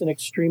 She was an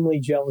extremely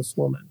jealous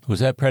woman.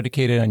 Was that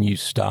predicated on you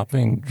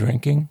stopping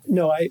drinking?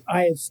 No, I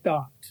had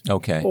stopped.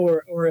 Okay.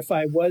 Or if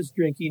I was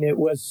drinking, it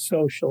was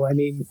social. I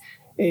mean,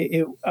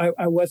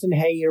 I wasn't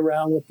hanging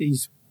around with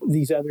these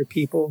other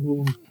people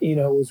who,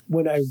 was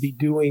when I would be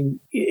doing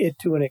it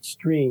to an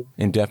extreme.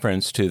 In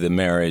deference to the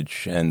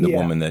marriage and the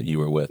woman that you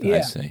were with,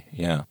 I see.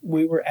 Yeah.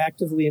 We were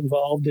actively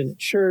involved in a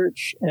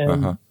church,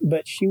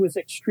 but she was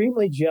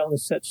extremely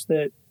jealous such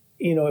that,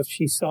 if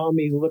she saw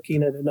me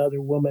looking at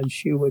another woman,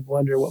 she would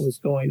wonder what was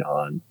going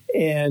on.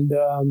 And,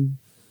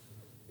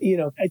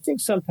 I think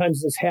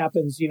sometimes this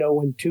happens,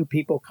 when two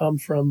people come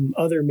from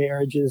other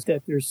marriages,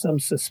 that there's some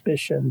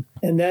suspicion.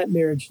 And that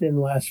marriage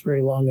didn't last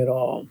very long at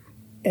all.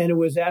 And it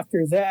was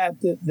after that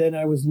then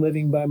I was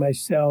living by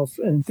myself.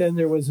 And then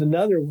there was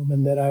another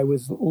woman that I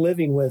was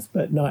living with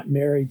but not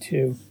married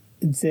to.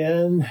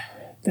 Then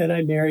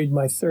I married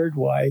my third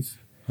wife.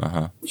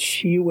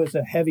 She was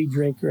a heavy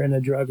drinker and a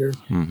drugger.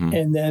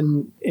 And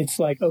then it's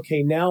like,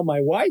 okay, now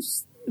my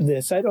wife's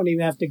this. I don't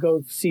even have to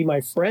go see my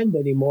friend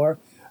anymore.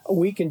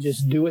 We can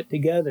just do it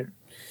together.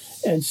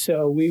 And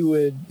so we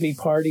would be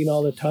partying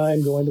all the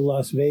time, going to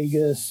Las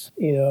Vegas.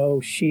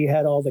 She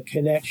had all the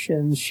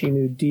connections. She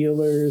knew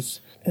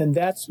dealers. And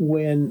that's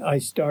when I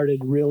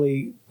started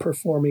really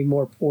performing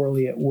more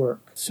poorly at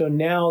work. So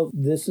now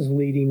this is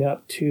leading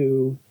up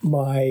to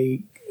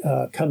my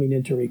coming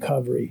into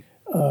recovery.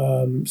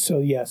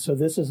 So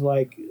this is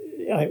like,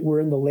 we're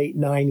in the late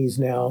 90s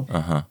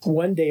now.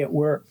 One day at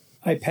work,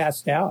 I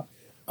passed out.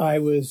 I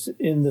was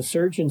in the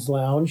surgeon's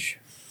lounge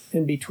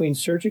in between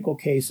surgical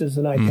cases,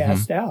 and I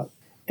passed out.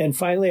 And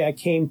finally I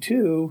came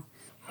to,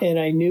 and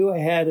I knew I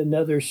had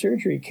another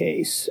surgery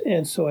case.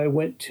 And so I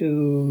went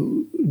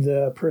to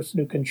the person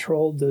who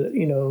controlled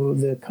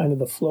the kind of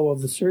the flow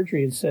of the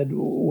surgery and said,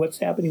 "What's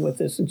happening with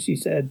this?" And she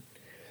said,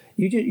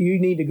 you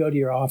need to go to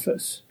your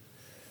office.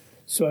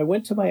 So I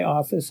went to my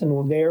office,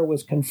 and there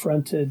was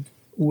confronted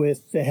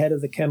with the head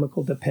of the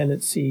chemical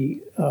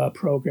dependency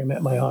program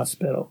at my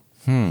hospital.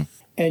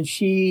 And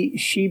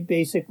she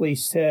basically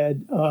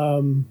said,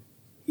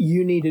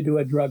 you need to do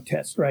a drug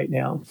test right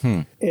now.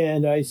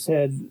 And I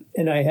said,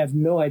 and I have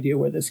no idea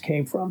where this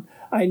came from.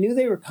 I knew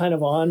they were kind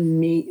of on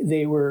me.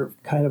 They were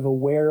kind of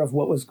aware of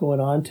what was going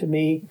on to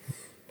me.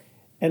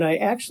 And I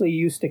actually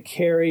used to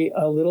carry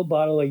a little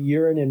bottle of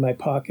urine in my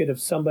pocket of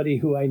somebody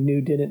who I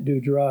knew didn't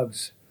do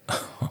drugs.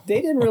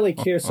 They didn't really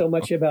care so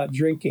much about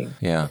drinking.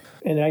 Yeah.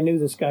 And I knew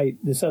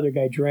this other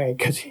guy drank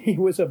because he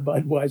was a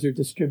Budweiser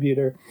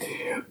distributor.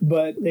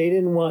 But they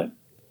didn't want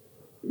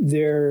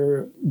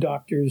their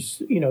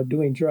doctors,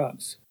 doing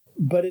drugs.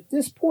 But at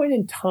this point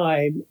in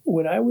time,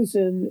 when I was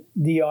in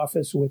the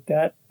office with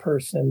that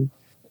person,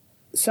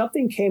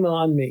 something came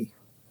on me.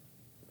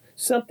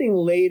 Something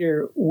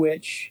later,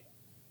 which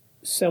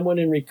someone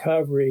in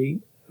recovery,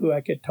 who I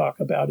could talk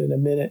about in a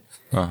minute,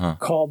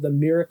 called the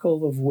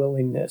miracle of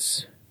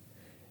willingness.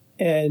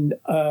 And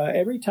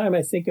every time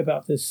I think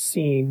about this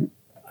scene,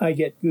 I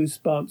get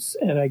goosebumps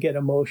and I get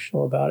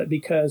emotional about it,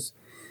 because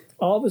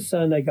all of a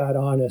sudden I got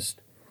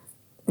honest.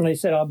 And I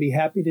said, I'll be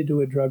happy to do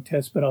a drug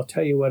test, but I'll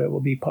tell you what it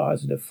will be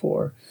positive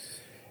for.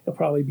 It'll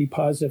probably be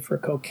positive for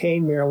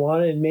cocaine,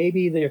 marijuana, and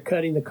maybe they're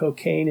cutting the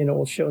cocaine and it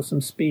will show some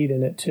speed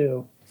in it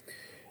too,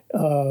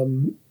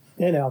 and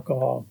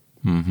alcohol.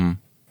 Mm-hmm.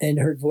 And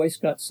her voice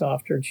got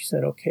softer and she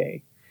said,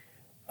 okay,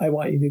 I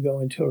want you to go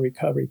into a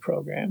recovery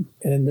program.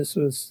 And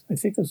I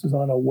think this was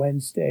on a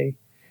Wednesday.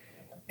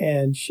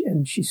 And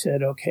she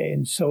said, okay.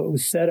 And so it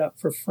was set up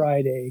for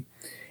Friday.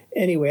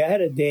 Anyway, I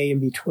had a day in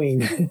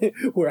between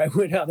where I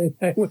went out and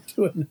I went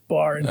to a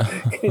bar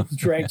and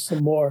drank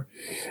some more.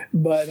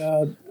 But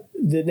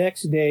the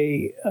next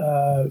day,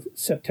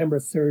 September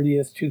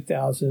 30th,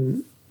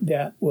 2000,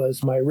 that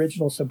was my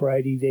original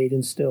sobriety date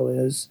and still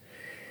is.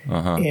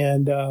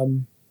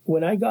 And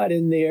when I got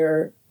in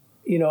there,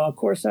 of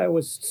course I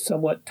was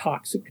somewhat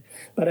toxic,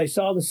 but I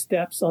saw the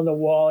steps on the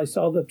wall. I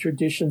saw the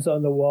traditions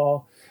on the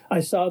wall.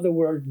 I saw the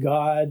word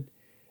God,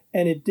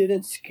 and it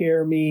didn't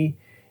scare me.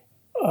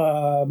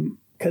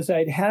 Because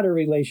I'd had a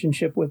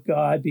relationship with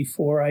God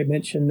before I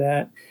mentioned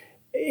that.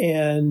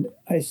 And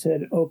I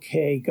said,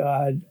 okay,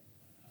 God,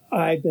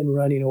 I've been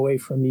running away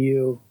from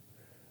you,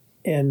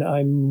 and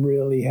I'm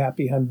really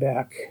happy I'm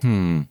back.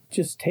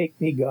 Just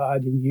take me,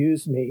 God, and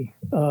use me.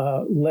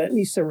 Let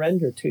me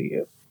surrender to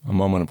you. A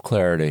moment of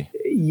clarity.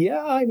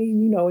 Yeah, I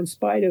mean, in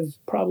spite of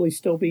probably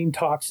still being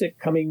toxic,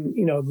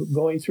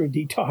 going through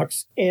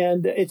detox.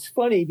 And it's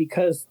funny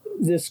because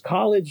this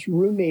college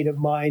roommate of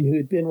mine, who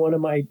had been one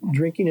of my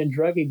drinking and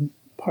drugging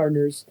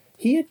partners,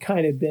 he had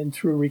kind of been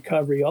through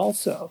recovery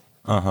also.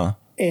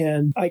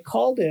 And I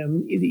called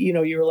him.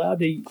 You're allowed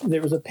to,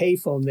 there was a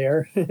payphone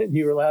there.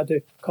 You were allowed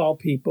to call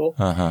people.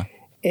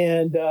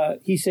 And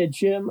he said,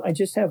 Jim, I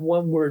just have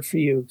one word for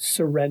you: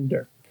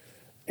 surrender.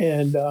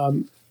 And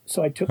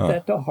so I took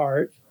that to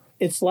heart.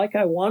 It's like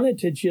I wanted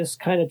to just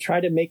kind of try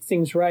to make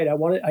things right.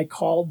 I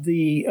called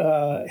the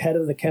head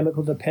of the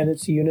chemical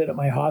dependency unit at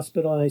my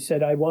hospital, and I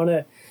said,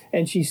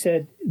 and she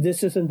said,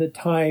 this isn't the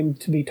time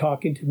to be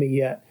talking to me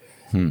yet.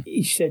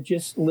 He said,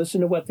 just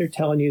listen to what they're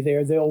telling you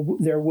there.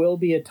 There will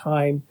be a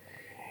time.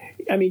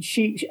 I mean,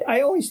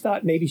 I always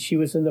thought maybe she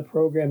was in the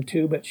program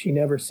too, but she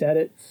never said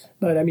it.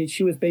 But I mean,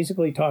 she was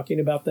basically talking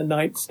about the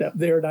 9th step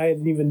there, and I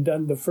hadn't even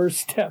done the 1st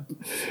step.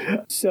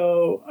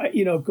 So,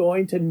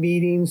 going to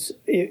meetings,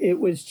 it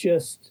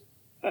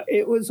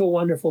was a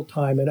wonderful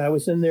time. And I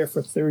was in there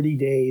for 30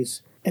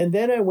 days. And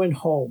then I went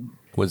home.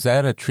 Was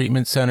that a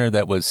treatment center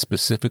that was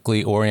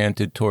specifically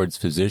oriented towards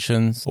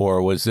physicians,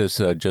 or was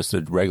this just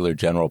a regular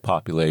general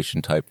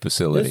population type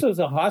facility? This was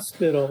a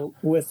hospital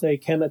with a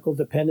chemical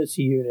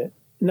dependency unit.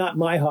 Not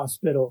my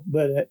hospital,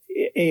 but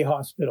a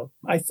hospital.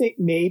 I think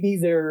maybe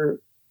there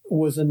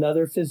was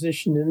another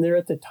physician in there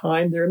at the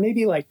time. There were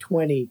maybe like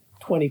 20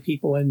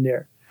 people in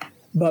there.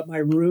 But my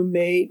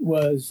roommate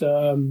was,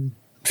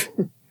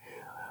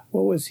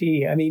 what was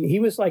he? I mean, he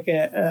was like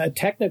a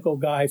technical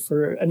guy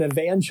for an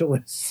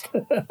evangelist.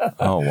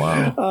 Oh,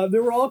 wow.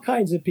 There were all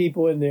kinds of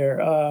people in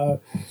there.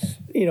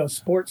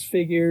 Sports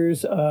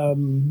figures.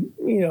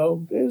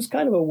 It was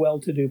kind of a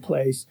well-to-do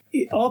place.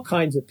 All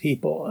kinds of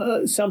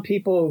people. Some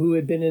people who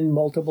had been in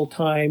multiple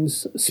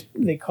times,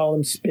 they call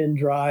them spin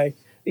dry.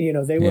 They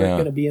weren't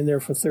going to be in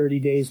there for 30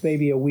 days,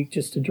 maybe a week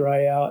just to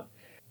dry out.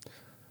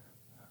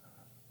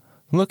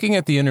 Looking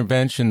at the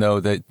intervention, though,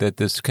 that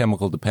this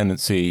chemical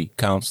dependency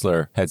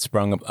counselor had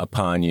sprung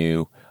upon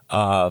you,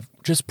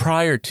 just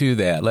prior to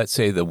that, let's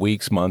say the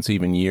weeks, months,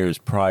 even years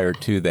prior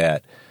to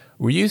that,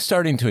 were you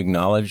starting to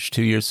acknowledge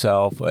to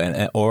yourself,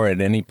 or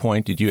at any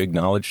point did you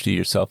acknowledge to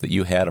yourself that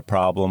you had a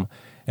problem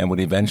and would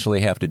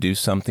eventually have to do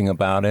something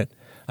about it?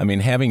 I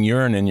mean, having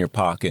urine in your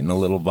pocket in a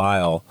little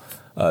vial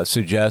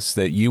suggests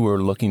that you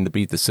were looking to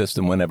beat the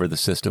system whenever the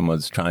system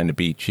was trying to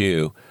beat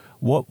you.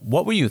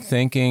 What were you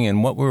thinking,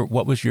 and what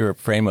was your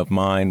frame of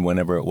mind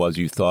whenever it was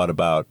you thought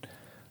about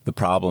the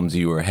problems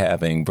you were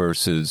having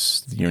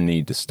versus your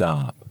need to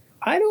stop?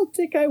 I don't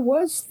think I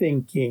was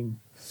thinking,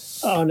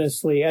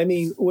 honestly. I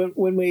mean,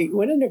 when we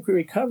went into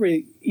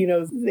recovery,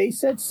 they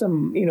said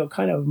some,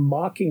 kind of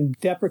mocking,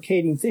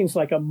 deprecating things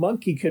like a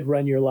monkey could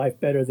run your life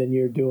better than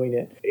you're doing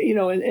it.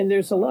 And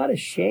there's a lot of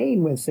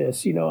shame with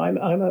this.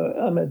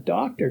 I'm a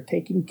doctor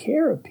taking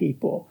care of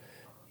people,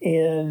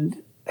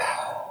 and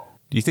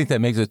do you think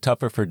that makes it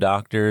tougher for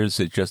doctors,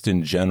 just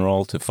in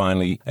general, to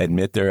finally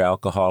admit they're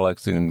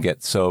alcoholics and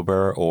get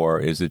sober, or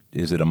is it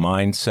a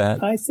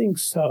mindset? I think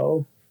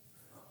so.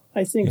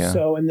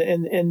 So.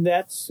 And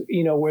that's,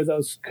 where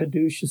those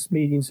caduceus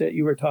meetings that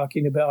you were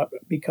talking about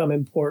become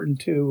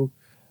important to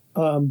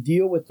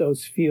deal with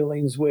those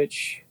feelings,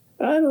 which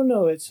I don't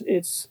know.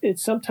 It's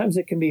sometimes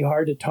it can be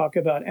hard to talk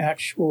about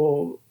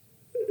actual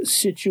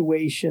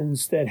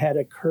situations that had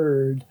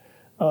occurred,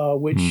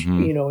 which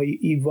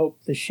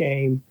evoked the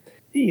shame.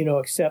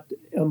 Except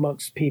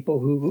amongst people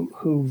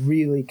who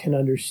really can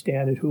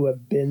understand it, who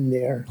have been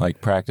there.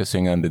 Like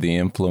practicing under the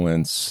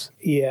influence.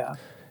 Yeah.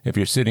 If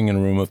you're sitting in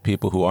a room of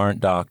people who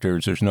aren't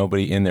doctors, there's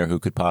nobody in there who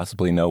could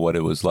possibly know what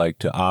it was like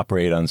to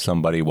operate on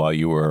somebody while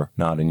you were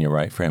not in your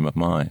right frame of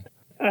mind.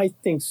 I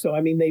think so.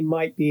 I mean, they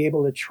might be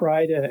able to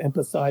try to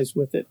empathize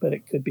with it, but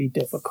it could be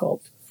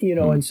difficult.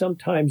 And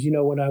sometimes,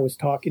 when I was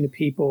talking to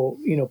people,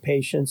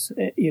 patients,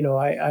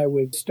 I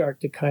would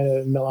start to kind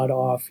of nod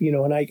off,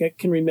 and I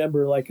can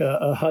remember like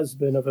a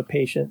husband of a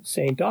patient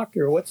saying,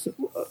 "Doctor,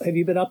 have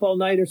you been up all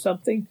night or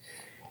something?"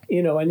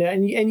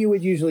 And you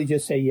would usually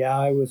just say, "Yeah,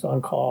 I was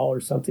on call," or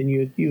something.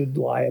 You'd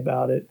lie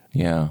about it.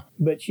 Yeah.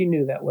 But you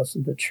knew that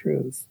wasn't the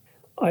truth.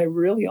 I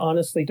really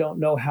honestly don't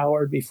know,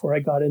 Howard, before I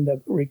got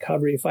into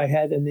recovery, if I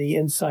had any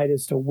insight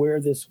as to where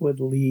this would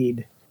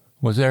lead.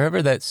 Was there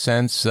ever that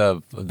sense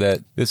of that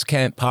this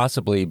can't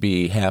possibly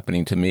be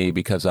happening to me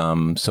because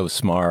I'm so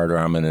smart or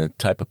I'm in a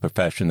type of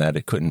profession that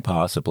it couldn't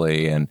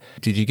possibly? And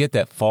did you get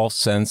that false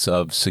sense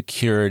of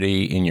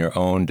security in your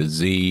own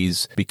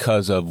disease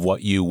because of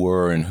what you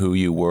were and who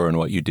you were and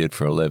what you did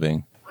for a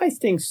living? I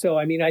think so.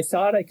 I mean, I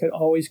thought I could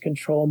always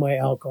control my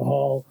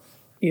alcohol,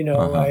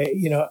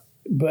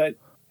 but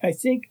I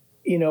think,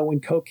 when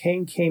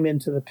cocaine came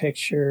into the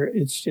picture,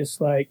 it's just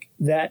like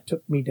that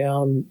took me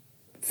down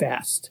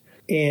fast.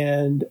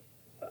 And,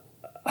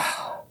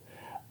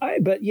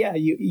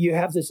 you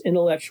have this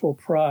intellectual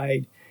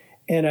pride,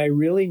 and I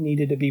really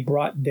needed to be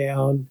brought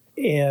down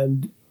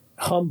and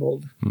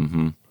humbled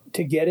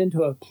to get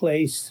into a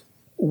place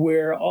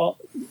where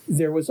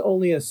there was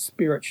only a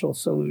spiritual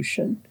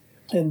solution.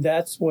 And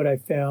that's what I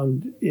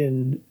found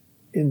in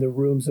the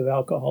rooms of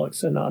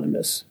Alcoholics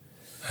Anonymous.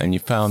 And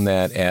you found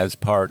that as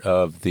part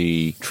of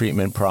the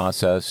treatment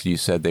process? You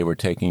said they were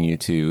taking you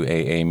to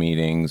AA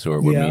meetings,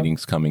 or were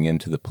meetings coming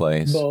into the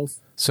place?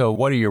 Both. So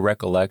what are your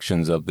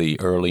recollections of the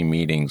early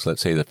meetings,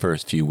 let's say the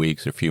first few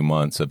weeks or few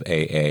months of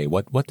AA?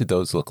 What did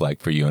those look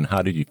like for you, and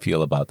how did you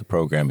feel about the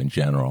program in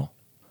general?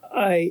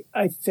 I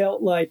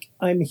felt like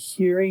I'm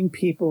hearing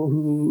people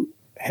who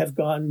have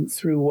gone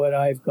through what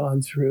I've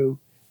gone through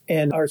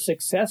and are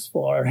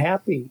successful, are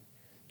happy,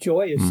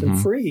 joyous,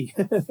 and free.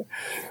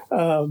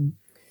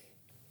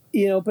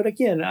 But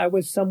again, I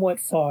was somewhat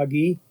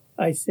foggy,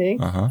 I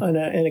think.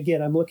 And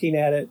again, I'm looking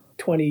at it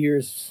 20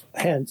 years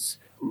hence.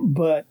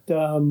 But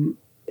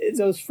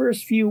those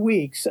first few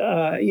weeks,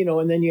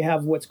 and then you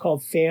have what's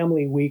called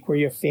Family Week, where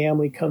your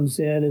family comes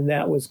in, and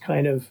that was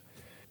kind of,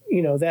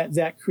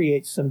 that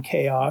creates some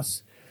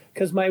chaos.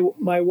 Because my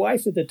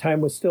wife at the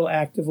time was still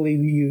actively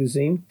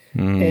using,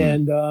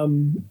 and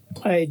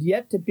I had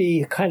yet to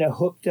be kind of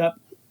hooked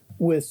up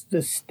with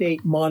the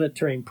state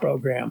monitoring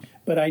program,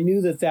 but I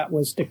knew that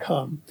was to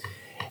come.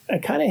 I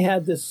kind of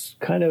had this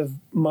kind of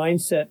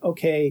mindset,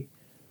 okay,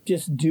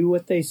 just do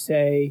what they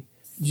say,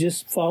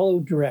 just follow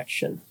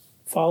direction.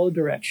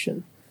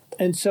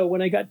 And so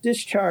when I got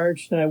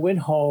discharged and I went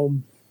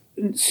home,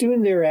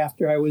 soon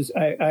thereafter, I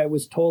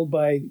was told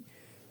by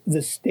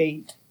the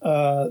state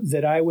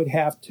that I would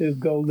have to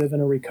go live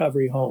in a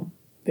recovery home,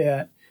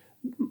 that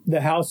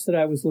the house that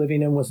I was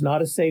living in was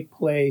not a safe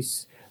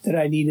place, that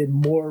I needed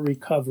more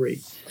recovery.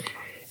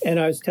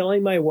 And I was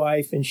telling my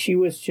wife, and she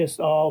was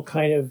just all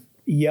kind of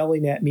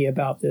yelling at me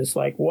about this,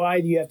 like, why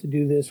do you have to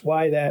do this?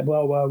 Why that?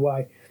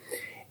 Why?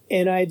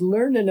 And I'd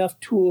learned enough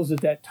tools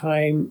at that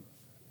time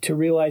to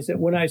realize that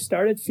when I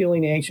started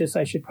feeling anxious,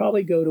 I should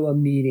probably go to a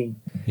meeting.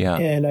 Yeah.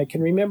 And I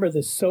can remember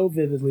this so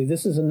vividly.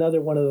 This is another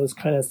one of those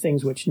kind of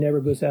things which never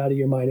goes out of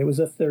your mind. It was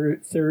a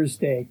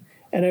Thursday.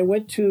 And I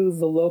went to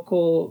the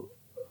local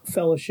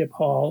fellowship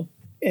hall,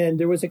 and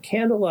there was a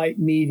candlelight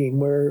meeting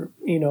where,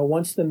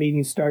 once the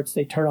meeting starts,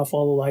 they turn off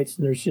all the lights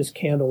and there's just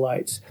candle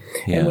lights.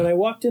 Yeah. And when I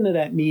walked into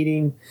that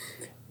meeting,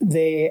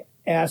 they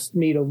asked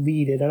me to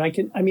lead it. And I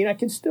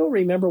can still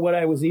remember what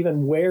I was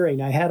even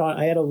wearing. I had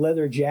a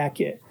leather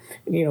jacket,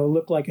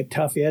 looked like a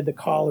toughie. I had the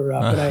collar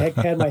up, and I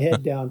had my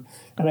head down.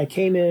 And I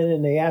came in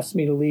and they asked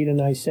me to lead,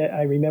 and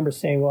I remember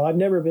saying, well, I've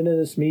never been to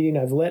this meeting.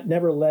 I've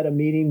never led a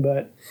meeting,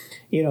 but,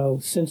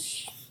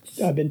 since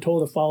I've been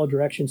told to follow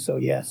directions, so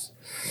yes.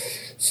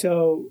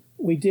 So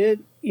we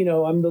did,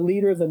 I'm the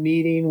leader of the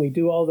meeting. We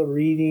do all the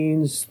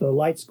readings. The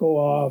lights go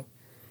off.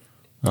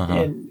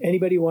 And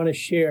anybody want to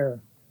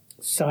share?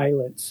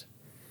 Silence.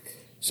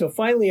 So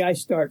finally I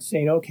start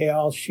saying, okay,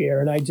 I'll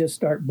share. And I just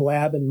start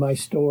blabbing my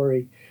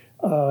story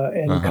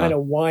and kind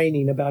of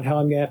whining about how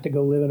I'm going to have to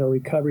go live in a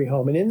recovery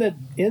home. And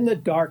in the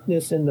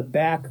darkness in the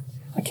back,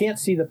 I can't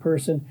see the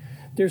person.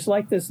 There's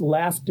like this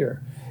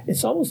laughter.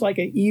 It's almost like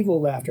an evil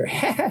laughter.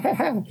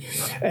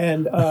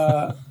 And,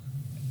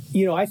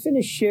 I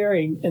finish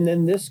sharing, and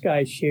then this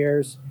guy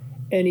shares,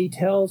 and he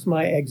tells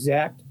my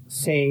exact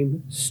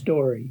same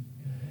story.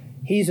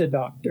 He's a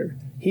doctor.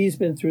 He's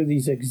been through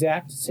these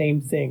exact same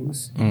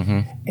things.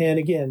 And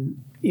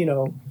again,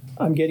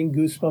 I'm getting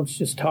goosebumps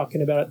just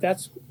talking about it.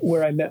 That's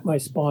where I met my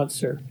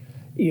sponsor.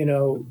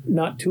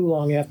 not too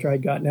long after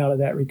I'd gotten out of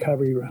that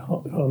recovery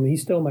home.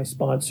 He's still my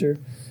sponsor.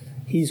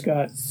 He's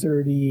got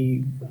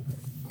 30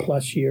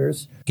 plus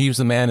years. He was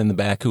the man in the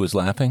back who was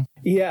laughing?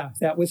 Yeah,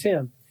 that was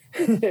him.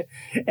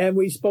 And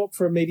we spoke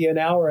for maybe an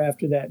hour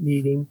after that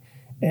meeting.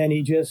 And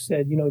he just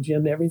said,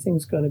 Jim,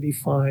 everything's going to be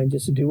fine.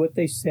 Just do what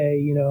they say.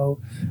 You're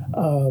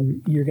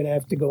going to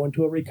have to go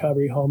into a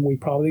recovery home. We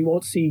probably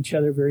won't see each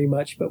other very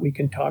much, but we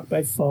can talk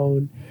by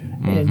phone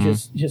and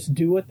just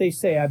do what they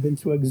say. I've been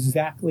through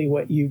exactly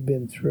what you've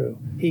been through.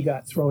 He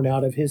got thrown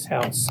out of his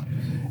house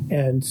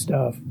and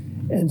stuff.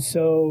 And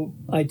so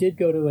I did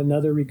go to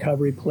another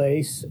recovery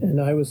place, and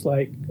I was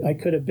like, I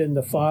could have been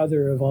the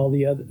father of all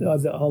the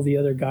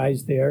other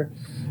guys there.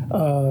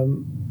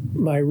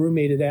 My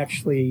roommate had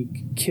actually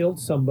killed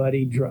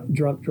somebody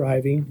drunk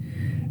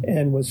driving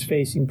and was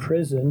facing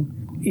prison,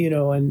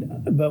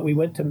 but we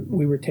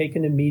were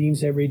taken to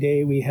meetings every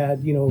day. We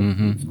had,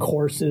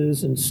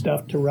 courses and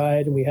stuff to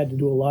ride, and we had to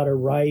do a lot of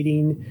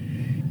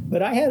riding.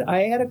 But I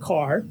had a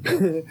car.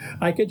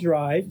 I could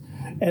drive.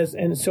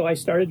 And so I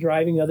started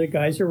driving other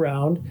guys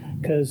around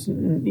because,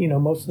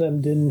 most of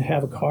them didn't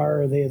have a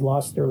car or they had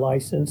lost their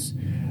license.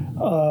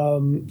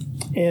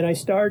 And I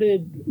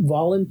started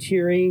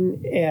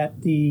volunteering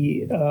at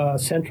the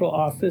central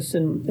office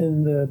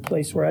in the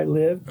place where I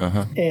lived.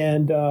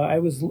 And I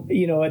was,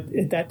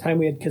 at that time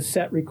we had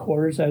cassette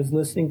recorders. I was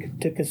listening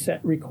to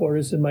cassette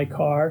recorders in my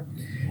car.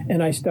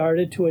 And I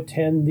started to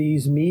attend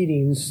these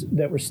meetings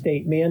that were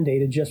state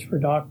mandated just for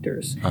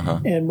doctors.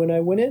 And when I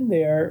went in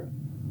there,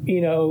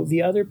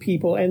 the other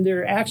people, and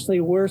there actually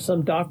were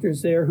some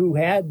doctors there who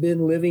had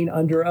been living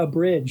under a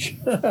bridge.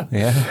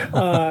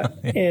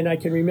 And I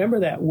can remember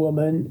that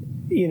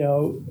woman,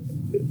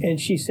 and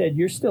she said,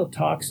 "You're still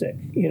toxic,"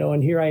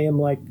 and here I am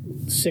like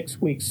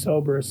 6 weeks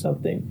sober or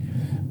something.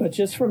 But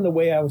just from the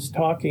way I was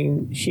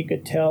talking, she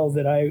could tell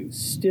that I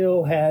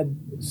still had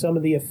some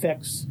of the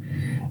effects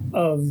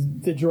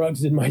of the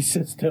drugs in my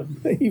system,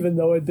 even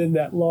though it had been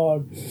that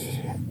long.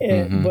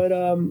 And, But,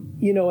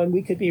 and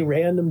we could be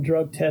random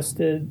drug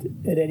tested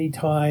at any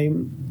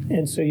time.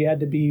 And so you had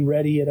to be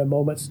ready at a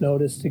moment's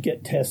notice to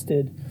get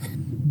tested.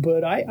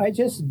 But I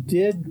just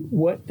did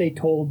what they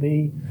told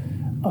me.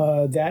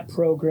 That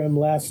program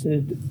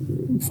lasted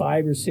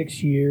 5 or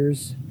 6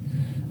 years.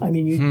 I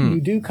mean, you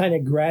do kind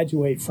of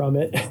graduate from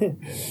it.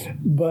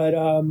 But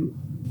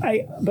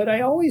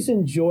I always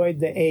enjoyed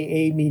the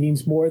AA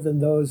meetings more than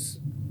those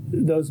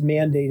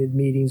mandated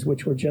meetings,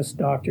 which were just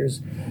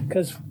doctors,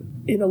 because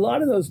in a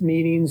lot of those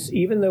meetings,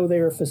 even though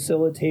they were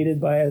facilitated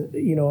by a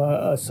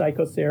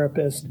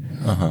psychotherapist,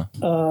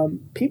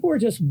 people were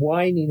just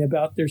whining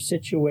about their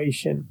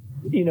situation.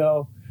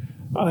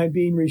 I'm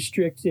being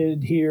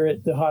restricted here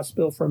at the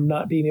hospital from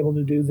not being able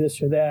to do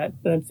this or that.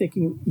 And I'm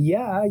thinking,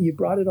 yeah, you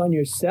brought it on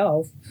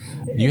yourself.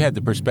 You had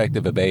the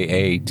perspective of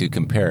AA to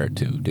compare it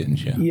to,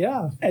 didn't you?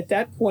 Yeah. At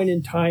that point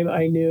in time,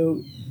 I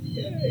knew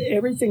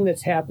everything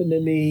that's happened to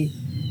me,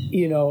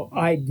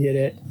 I did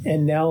it.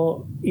 And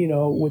now,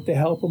 with the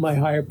help of my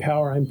higher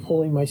power, I'm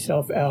pulling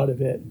myself out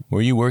of it.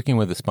 Were you working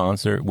with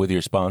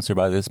your sponsor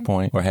by this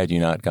point, or had you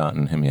not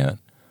gotten him yet?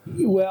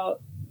 Well,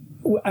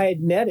 I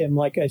had met him,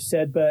 like I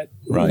said, but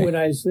when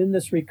I was in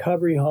this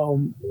recovery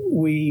home,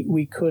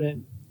 we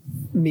couldn't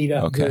meet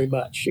up very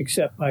much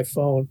except by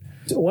phone.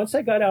 So once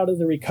I got out of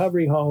the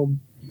recovery home,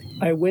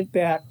 I went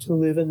back to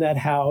live in that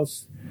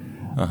house.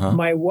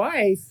 My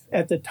wife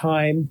at the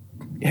time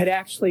had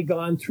actually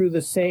gone through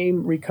the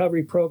same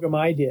recovery program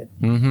I did,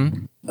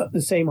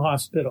 the same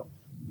hospital,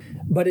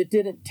 but it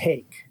didn't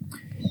take.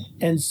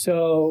 And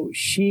so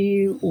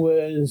she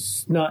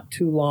was not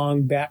too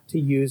long back to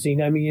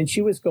using. I mean, and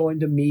she was going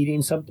to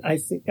meetings.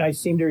 I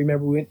seem to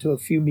remember we went to a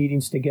few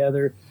meetings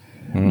together,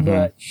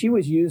 but she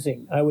was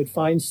using. I would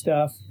find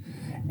stuff.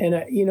 And,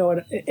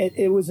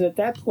 it was at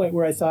that point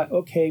where I thought,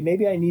 okay,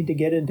 maybe I need to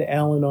get into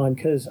Al-Anon,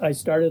 because I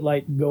started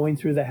like going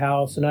through the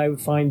house and I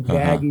would find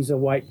baggies of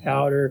white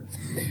powder.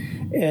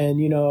 And,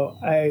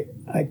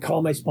 I'd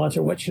call my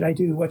sponsor, what should I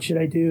do? What should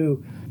I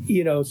do?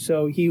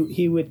 So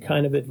he would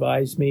kind of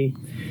advise me.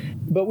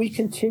 But we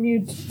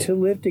continued to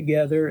live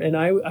together, and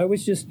I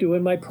was just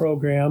doing my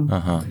program,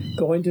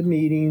 going to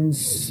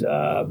meetings,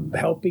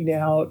 helping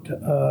out,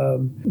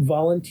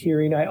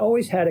 volunteering. I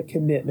always had a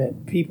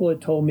commitment. People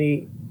had told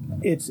me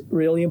it's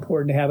really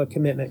important to have a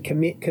commitment.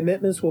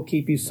 Commitments will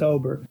keep you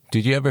sober.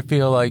 Did you ever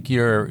feel like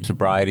your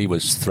sobriety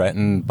was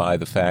threatened by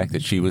the fact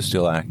that she was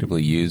still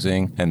actively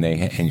using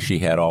and she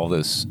had all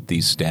these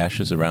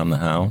stashes around the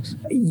house?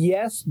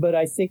 Yes, but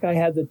I think I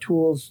had the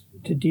tools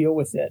to deal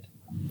with it.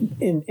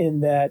 In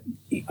that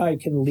I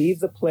can leave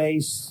the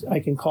place, I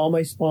can call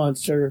my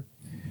sponsor.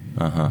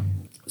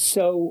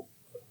 So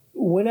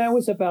when I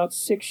was about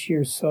 6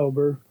 years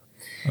sober,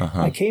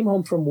 I came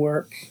home from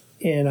work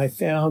and I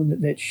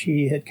found that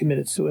she had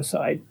committed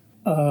suicide.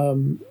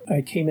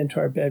 I came into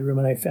our bedroom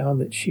and I found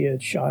that she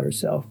had shot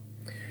herself.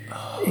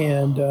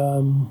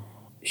 And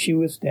she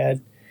was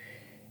dead.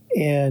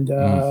 And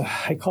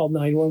I called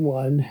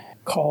 911,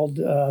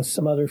 called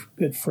some other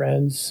good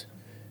friends.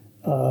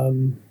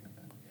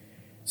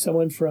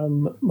 Someone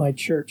from my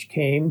church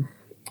came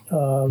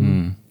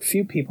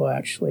Few people,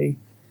 actually.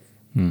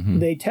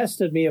 They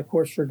tested me, of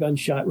course, for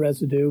gunshot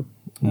residue.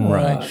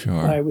 Right, sure.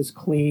 I was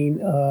clean.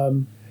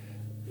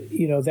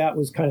 That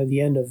was kind of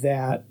the end of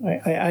that.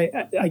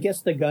 I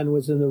guess the gun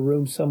was in the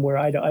room somewhere.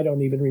 I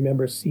don't even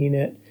remember seeing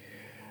it.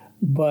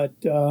 But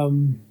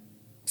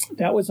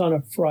that was on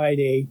a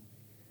Friday.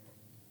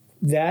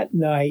 That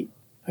night,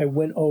 I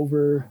went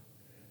over.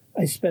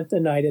 I spent the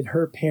night at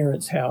her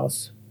parents'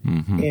 house.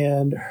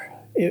 And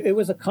it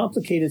was a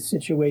complicated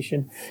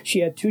situation. She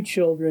had 2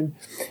 children.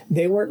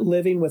 They weren't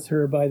living with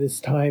her by this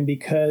time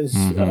because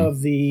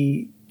of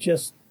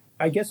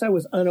I guess I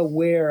was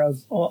unaware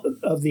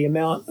of the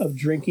amount of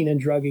drinking and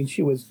drugging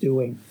she was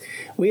doing.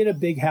 We had a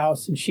big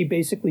house, and she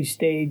basically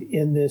stayed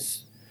in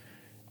this.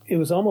 It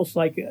was almost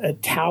like a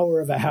tower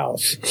of a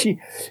house.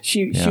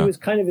 She was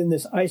kind of in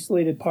this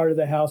isolated part of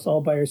the house all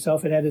by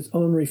herself. It had its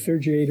own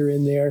refrigerator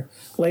in there.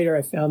 Later,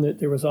 I found that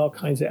there was all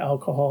kinds of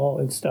alcohol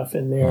and stuff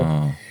in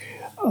there.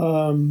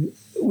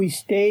 We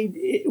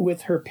stayed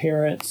with her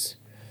parents.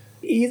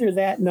 Either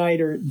that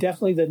night or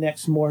definitely the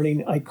next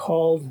morning, I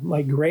called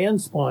my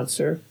grand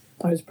sponsor.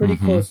 I was pretty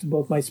close to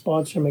both my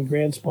sponsor and my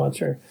grand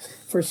sponsor.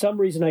 For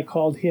some reason, I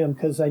called him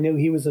because I knew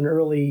he was an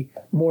early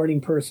morning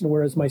person,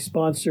 whereas my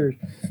sponsor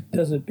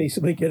doesn't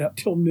basically get up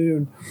till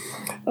noon,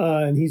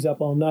 and he's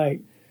up all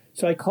night.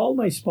 So I called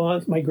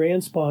my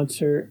grand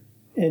sponsor,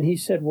 and he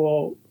said,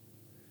 "Well,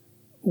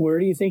 where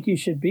do you think you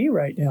should be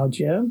right now,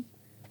 Jim?"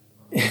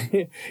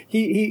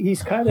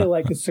 He's kind of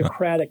like a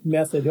Socratic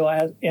method. He'll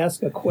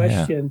ask a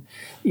question,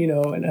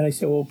 and I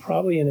said, "Well,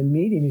 probably in a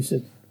meeting." He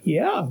said,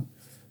 "Yeah.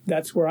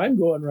 That's where I'm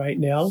going right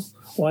now.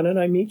 Why don't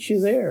I meet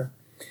you there?"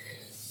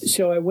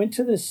 So I went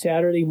to this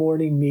Saturday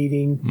morning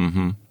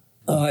meeting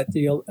at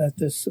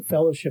this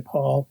fellowship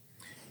hall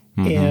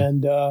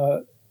and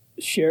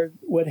shared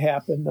what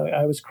happened.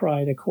 I was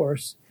crying, of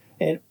course,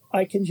 and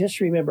I can just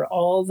remember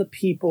all the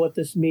people at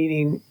this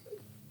meeting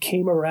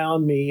came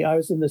around me. I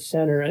was in the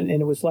center, and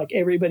it was like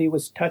everybody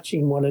was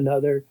touching one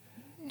another,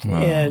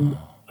 and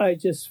I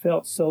just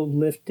felt so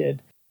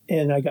lifted.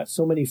 And I got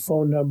so many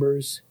phone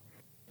numbers.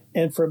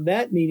 And from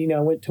that meeting,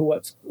 I went to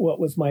what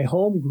was my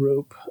home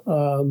group,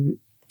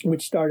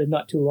 which started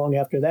not too long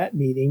after that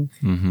meeting,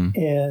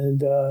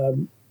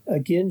 and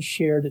again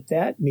shared at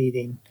that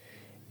meeting.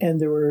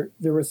 And there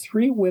were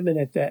 3 women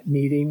at that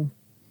meeting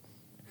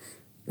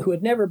who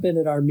had never been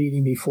at our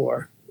meeting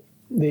before.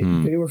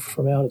 They were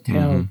from out of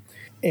town.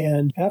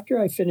 And after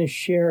I finished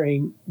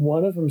sharing,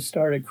 one of them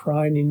started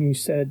crying, and he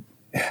said,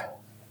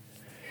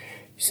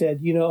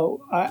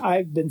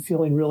 I've been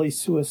feeling really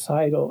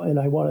suicidal, and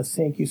I want to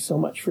thank you so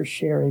much for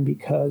sharing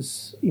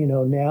because,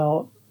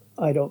 now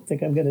I don't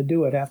think I'm going to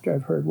do it after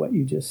I've heard what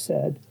you just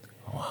said.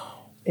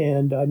 Wow.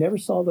 And I never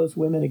saw those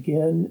women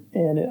again.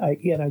 And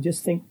I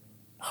just think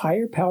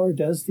higher power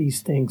does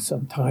these things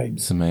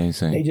sometimes. It's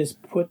amazing. They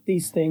just put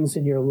these things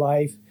in your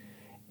life,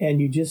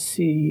 and you just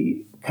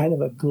see kind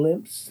of a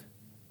glimpse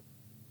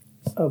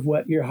of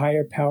what your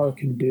higher power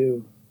can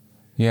do.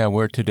 Yeah,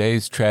 where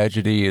today's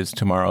tragedy is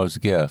tomorrow's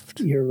gift.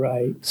 You're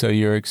right. So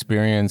your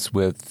experience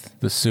with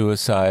the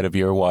suicide of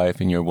your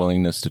wife and your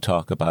willingness to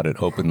talk about it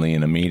openly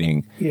in a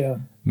meeting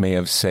may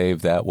have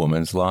saved that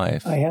woman's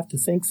life. I have to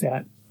think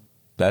that.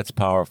 That's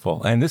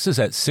powerful. And this is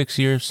at 6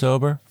 years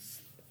sober?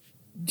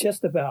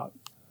 Just about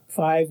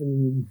 5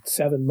 and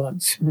 7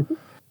 months.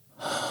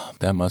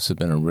 That must have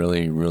been a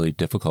really, really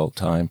difficult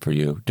time for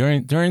you.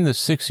 During the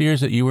 6 years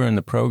that you were in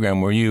the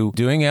program, were you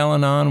doing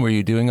Al-Anon? Were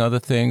you doing other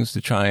things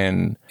to try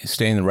and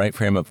stay in the right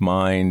frame of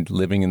mind,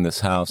 living in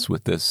this house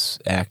with this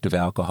active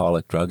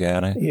alcoholic drug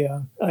addict?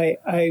 Yeah,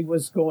 I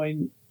was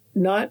going,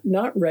 not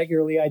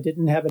regularly. I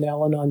didn't have an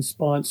Al-Anon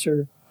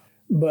sponsor,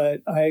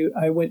 but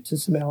I went to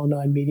some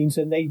Al-Anon meetings,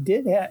 and they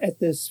did at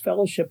this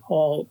fellowship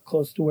hall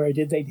close to where I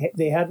did,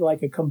 they had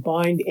like a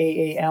combined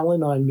AA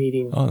Al-Anon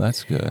meeting. Oh,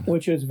 that's good.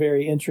 Which was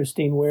very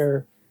interesting,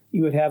 where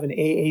you would have an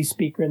AA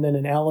speaker and then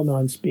an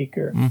Al-Anon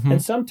speaker.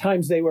 And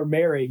sometimes they were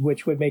married,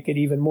 which would make it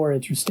even more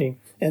interesting.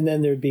 And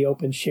then there'd be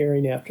open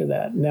sharing after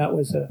that. And that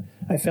was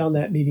I found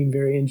that meeting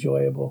very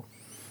enjoyable.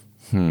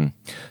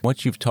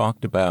 What you've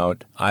talked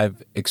about,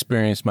 I've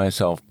experienced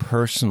myself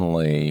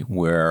personally,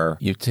 where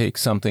you take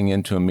something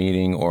into a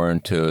meeting or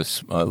into,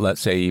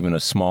 let's say, even a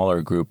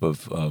smaller group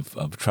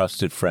of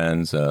trusted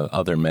friends,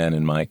 other men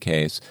in my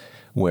case,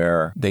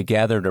 where they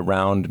gathered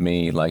around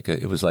me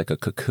it was like a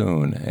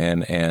cocoon,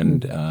 and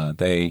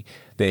they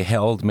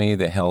held me,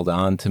 they held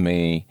on to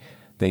me.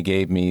 They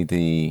gave me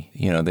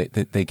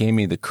they gave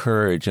me the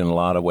courage in a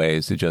lot of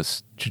ways to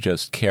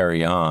just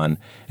carry on.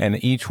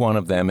 And each one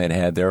of them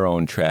had their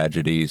own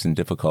tragedies and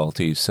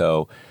difficulties.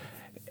 So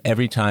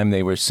every time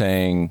they were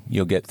saying,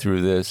 "You'll get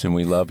through this, and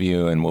we love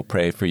you, and we'll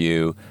pray for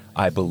you,"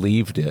 I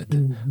believed it.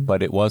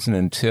 But it wasn't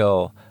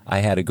until I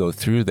had to go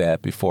through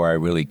that before I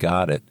really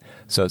got it.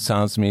 So it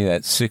sounds to me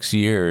that 6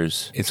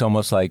 years, it's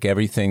almost like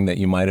everything that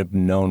you might have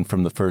known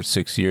from the first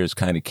 6 years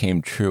kind of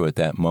came true at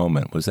that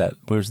moment. Was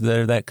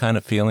there that kind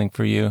of feeling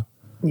for you?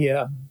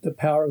 Yeah, the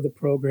power of the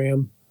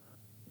program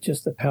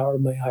just the power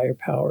of my higher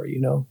power,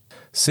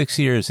 6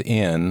 years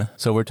in,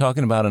 so we're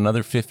talking about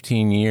another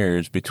 15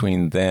 years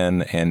between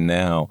then and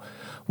now.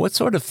 What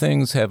sort of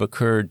things have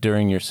occurred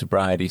during your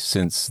sobriety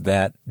since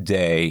that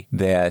day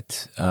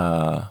that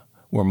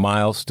were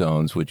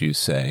milestones, would you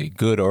say,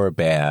 good or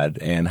bad,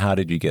 and how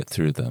did you get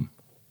through them?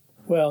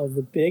 Well,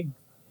 the big,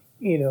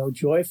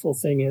 joyful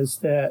thing is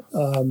that,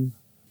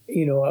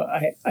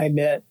 I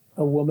met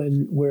a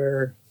woman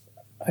where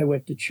I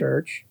went to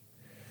church,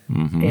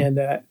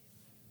 and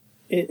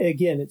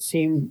it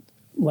seemed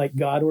like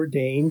God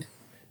ordained.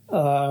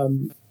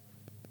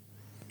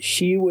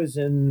 She was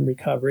in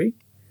recovery,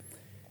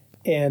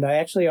 and I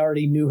actually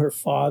already knew her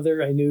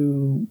father. I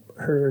knew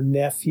her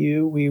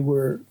nephew.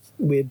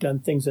 We had done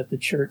things at the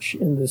church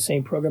in the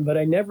same program, but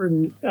I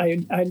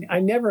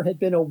never had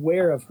been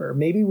aware of her.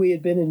 Maybe we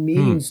had been in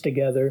meetings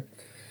together,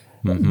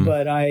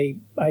 but I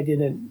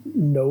didn't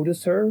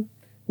notice her.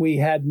 We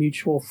had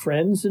mutual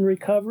friends in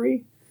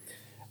recovery.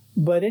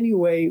 But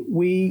anyway,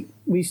 we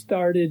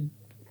started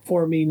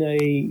forming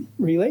a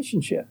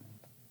relationship.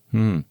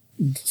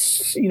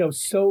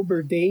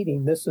 Sober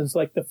dating. This is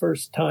like the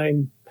first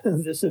time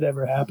this had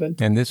ever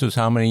happened. And this was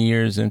how many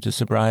years into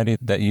sobriety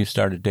that you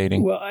started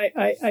dating? Well,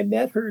 I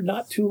met her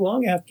not too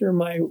long after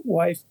my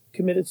wife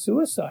committed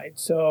suicide.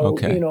 So,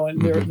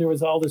 there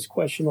was all this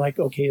question like,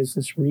 okay, is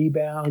this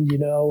rebound,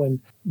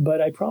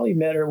 but I probably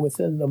met her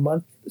within the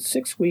month,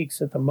 6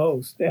 weeks at the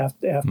most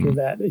after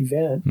that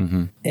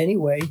event.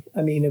 Anyway,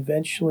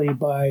 eventually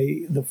by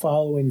the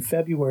following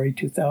February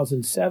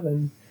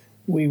 2007,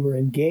 we were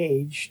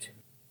engaged.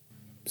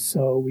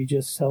 So we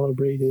just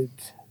celebrated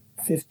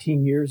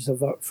 15 years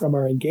from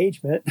our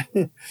engagement,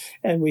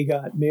 and we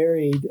got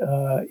married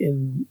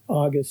in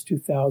August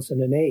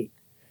 2008.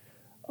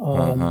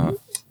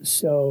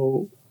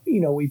 So,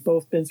 we've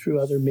both been through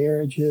other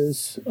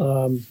marriages.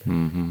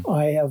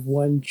 I have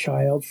one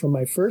child from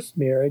my first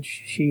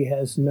marriage. She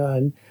has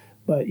none,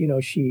 but,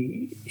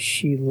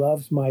 she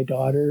loves my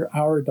daughter,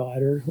 our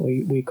daughter,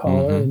 we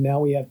call her, and now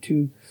we have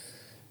two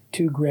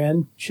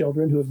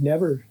grandchildren who have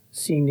never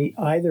seen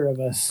either of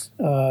us,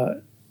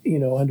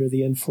 under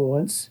the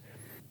influence.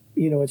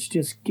 It's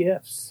just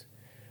gifts.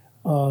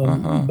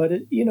 But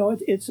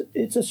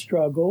it's a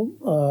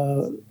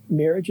struggle.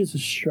 Marriage is a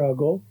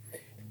struggle.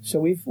 So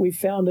we've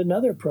found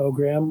another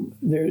program.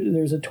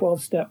 There's a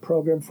 12-step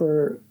program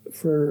for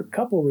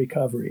couple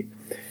recovery.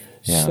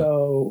 Yeah.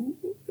 So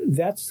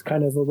that's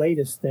kind of the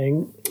latest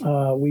thing.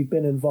 We've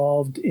been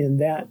involved in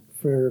that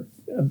for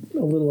a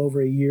little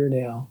over a year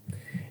now,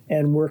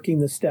 and working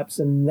the steps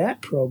in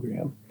that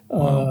program.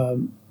 Wow.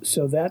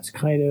 So that's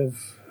kind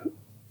of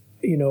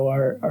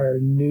our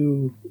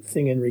new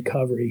thing in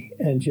recovery,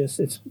 and just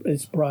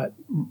it's brought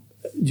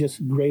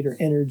just greater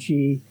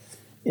energy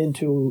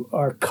into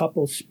our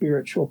couple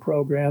spiritual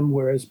program,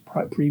 whereas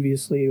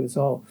previously it was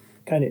all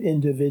kind of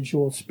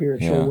individual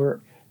spiritual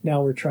work.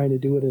 Now we're trying to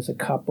do it as a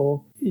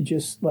couple.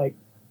 Just like,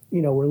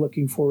 we're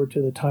looking forward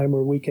to the time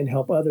where we can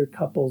help other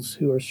couples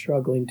who are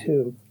struggling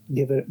too,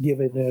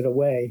 giving it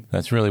away.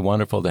 That's really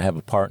wonderful to have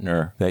a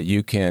partner that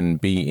you can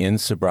be in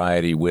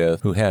sobriety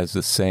with who has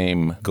the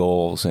same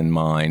goals in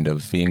mind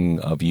of being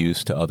of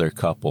use to other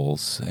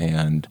couples.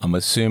 And I'm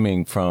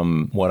assuming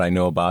from what I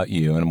know about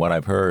you and what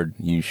I've heard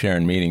you share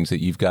in meetings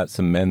that you've got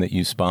some men that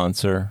you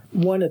sponsor.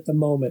 One at the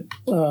moment.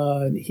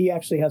 He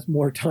actually has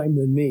more time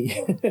than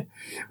me,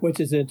 which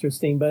is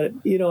interesting. But,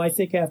 I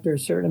think after a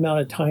certain amount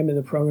of time in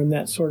the program,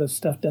 that sort of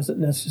stuff doesn't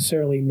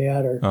necessarily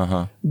matter.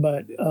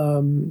 But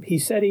he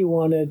said he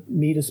wanted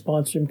me to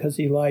sponsor him because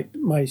he liked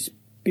my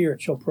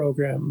spiritual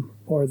program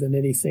more than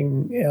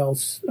anything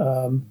else,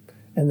 and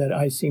that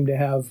I seem to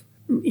have,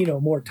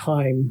 more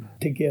time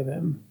to give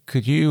him.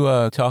 Could you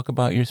talk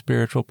about your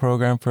spiritual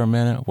program for a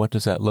minute? What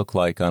does that look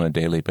like on a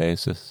daily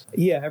basis?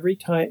 Yeah,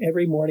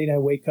 every morning I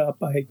wake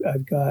up,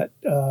 I've got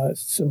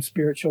some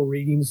spiritual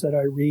readings that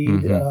I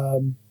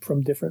read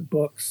from different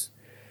books,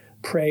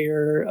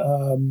 prayer.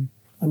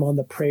 I'm on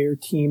the prayer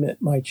team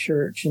at my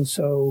church, and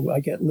so I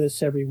get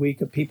lists every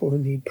week of people who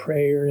need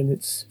prayer, and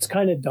it's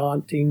kind of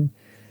daunting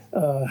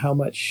how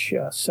much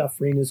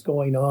suffering is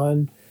going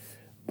on,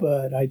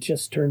 but I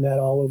just turn that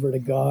all over to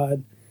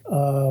God.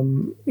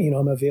 I'm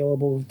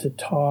available to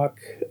talk.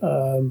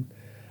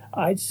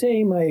 I'd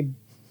say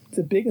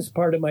the biggest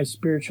part of my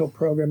spiritual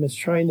program is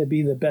trying to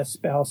be the best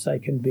spouse I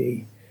can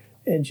be,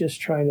 and just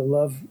trying to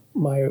love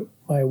my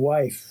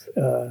wife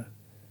the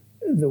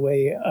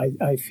way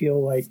I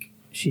feel like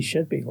she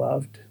should be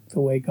loved, the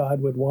way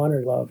God would want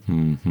her loved.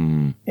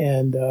 And,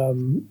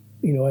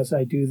 as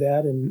I do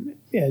that, and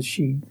as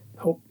she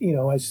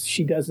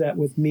does that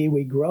with me,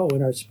 we grow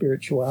in our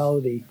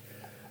spirituality.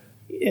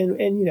 And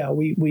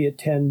we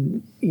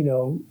attend,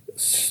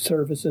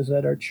 services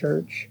at our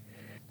church.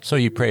 So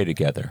you pray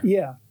together?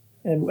 Yeah.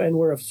 And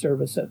we're of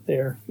service at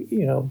there.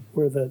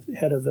 We're the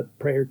head of the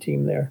prayer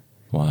team there.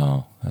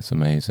 Wow, that's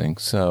amazing.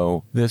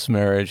 So this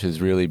marriage has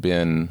really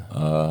been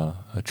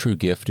a true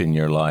gift in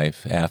your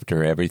life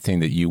after everything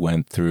that you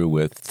went through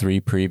with 3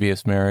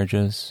 previous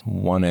marriages,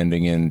 one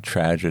ending in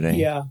tragedy.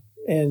 Yeah,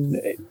 and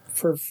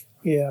for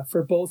Yeah,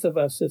 for both of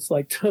us, it's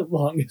like the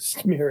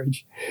longest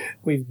marriage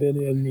we've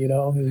been in,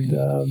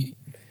 and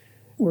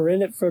we're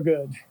in it for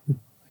good.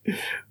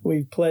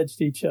 We've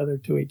pledged each other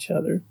to each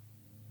other.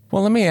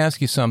 Well, let me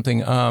ask you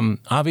something.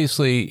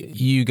 Obviously,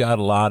 you got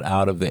a lot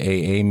out of the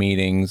AA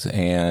meetings,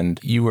 and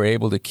you were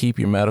able to keep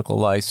your medical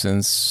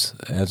license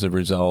as a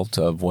result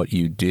of what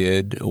you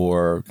did,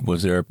 or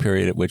was there a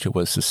period at which it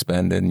was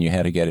suspended and you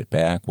had to get it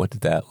back? What did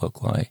that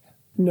look like?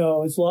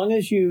 No, as long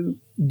as you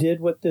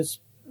did what this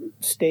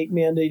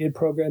state-mandated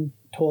program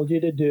told you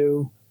to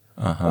do,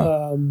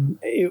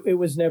 it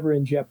was never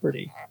in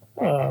jeopardy.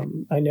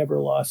 I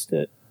never lost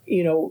it.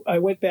 I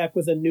went back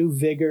with a new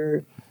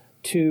vigor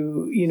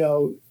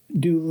to,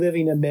 do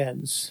living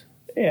amends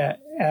at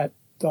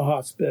the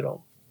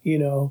hospital,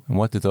 And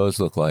what did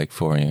those look like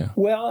for you?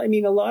 Well, I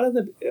mean, a lot of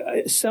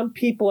some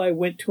people I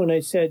went to and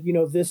I said,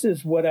 this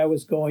is what I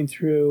was going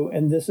through,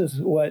 and this is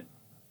what,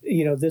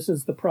 this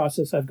is the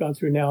process I've gone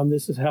through now, and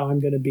this is how I'm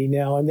going to be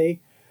now. And they,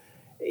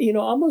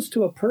 almost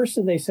to a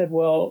person, they said,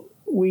 well,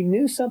 we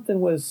knew something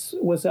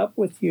was up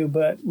with you,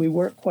 but we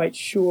weren't quite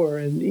sure.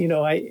 And,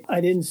 I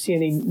didn't see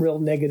any real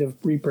negative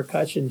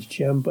repercussions,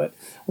 Jim, but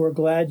we're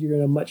glad you're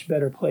in a much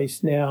better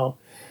place now.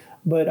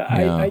 But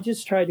yeah. I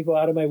just tried to go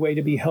out of my way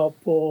to be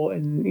helpful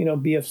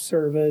and, be of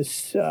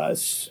service.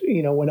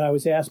 When I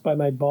was asked by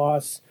my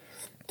boss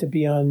to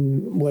be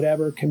on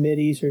whatever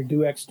committees or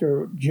do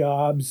extra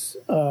jobs,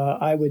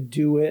 I would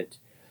do it.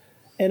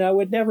 And I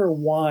would never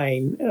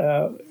whine.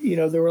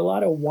 There were a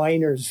lot of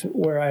whiners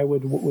where I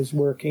was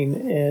working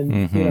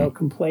and,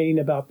 complaining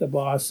about the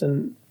boss.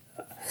 And,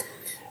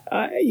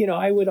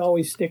 I would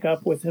always stick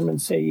up with him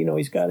and say,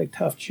 he's got a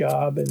tough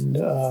job. And,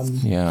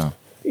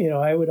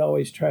 I would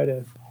always try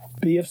to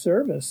be of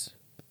service.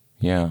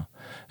 Yeah.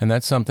 And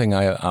that's something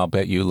I'll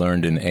bet you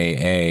learned in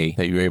AA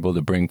that you're able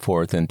to bring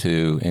forth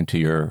into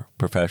your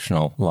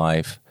professional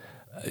life.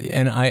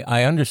 And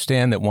I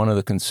understand that one of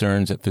the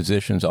concerns that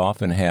physicians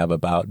often have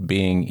about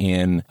being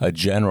in a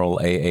general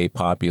AA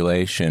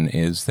population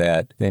is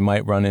that they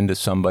might run into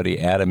somebody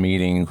at a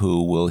meeting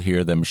who will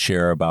hear them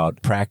share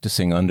about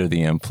practicing under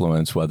the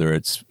influence, whether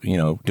it's,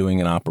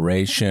 doing an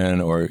operation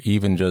or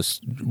even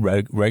just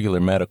regular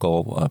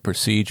medical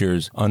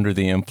procedures under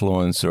the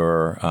influence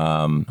or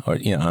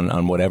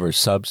on whatever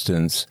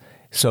substance.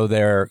 So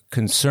they're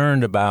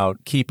concerned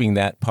about keeping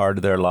that part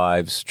of their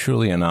lives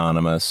truly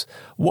anonymous.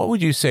 What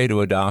would you say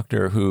to a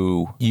doctor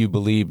who you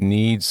believe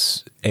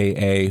needs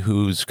AA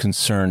who's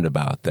concerned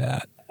about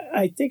that?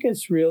 I think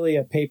it's really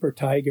a paper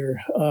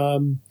tiger.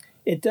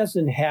 It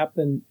doesn't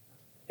happen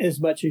as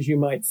much as you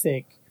might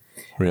think.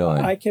 Really?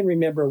 I can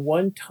remember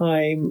one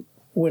time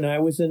when I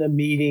was in a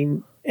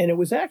meeting, and it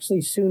was actually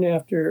soon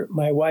after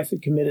my wife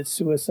had committed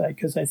suicide,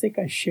 because I think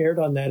I shared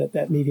on that at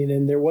that meeting,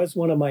 and there was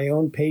one of my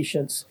own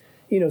patients,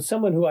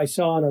 someone who I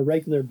saw on a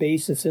regular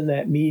basis in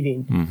that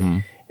meeting. Mm-hmm.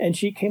 And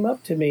she came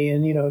up to me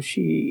and,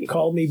 she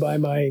called me by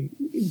my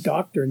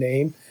doctor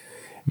name.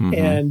 Mm-hmm.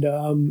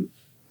 And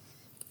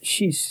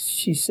she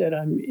said,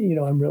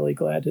 I'm really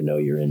glad to know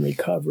you're in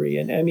recovery.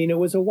 And I mean, it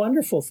was a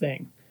wonderful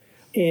thing.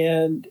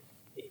 And,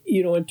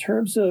 in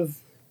terms of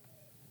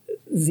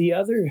the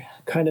other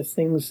kind of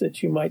things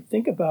that you might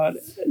think about,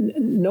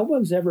 no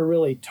one's ever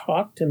really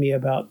talked to me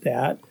about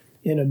that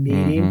in a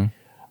meeting. Mm-hmm.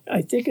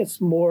 I think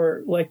it's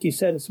more, like you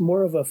said, it's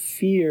more of a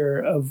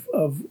fear of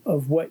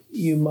what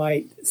you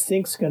might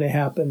think's going to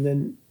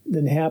happen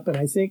than happen.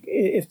 I think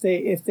if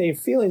they're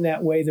feeling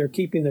that way, they're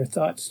keeping their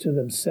thoughts to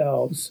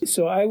themselves.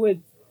 So I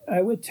would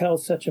tell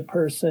such a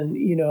person,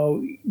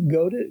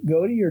 go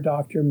to your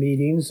doctor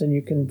meetings, and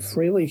you can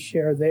freely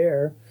share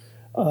there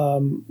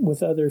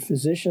with other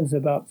physicians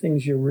about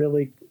things you're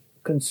really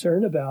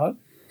concerned about,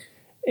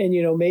 and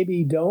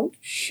maybe don't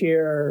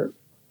share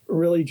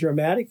really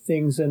dramatic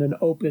things in an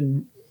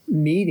open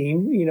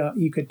meeting.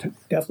 You could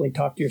definitely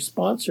talk to your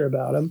sponsor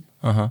about them.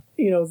 Uh-huh.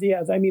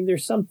 I mean,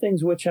 there's some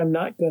things which I'm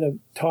not going to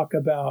talk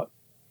about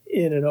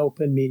in an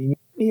open meeting.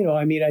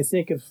 I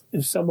think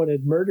if someone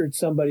had murdered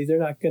somebody, they're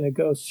not going to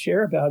go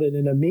share about it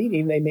in a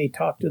meeting. They may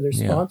talk to their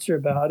sponsor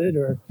about it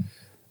or,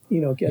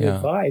 get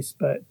advice.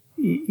 But,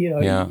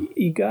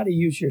 you got to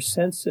use your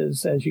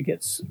senses as you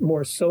get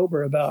more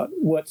sober about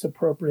what's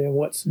appropriate and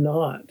what's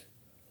not.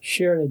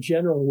 Share in a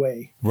general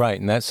way. Right,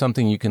 and that's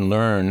something you can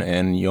learn,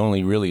 and you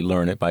only really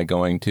learn it by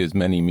going to as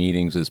many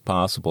meetings as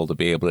possible to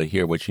be able to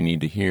hear what you need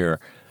to hear.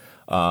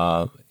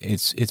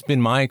 It's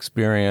been my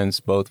experience,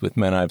 both with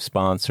men I've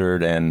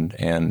sponsored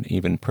and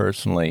even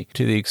personally,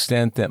 to the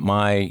extent that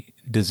my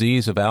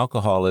disease of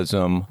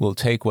alcoholism will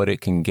take what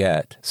it can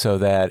get, so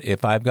that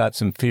if I've got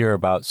some fear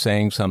about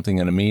saying something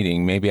in a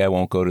meeting, maybe I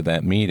won't go to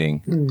that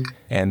meeting. Mm.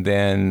 And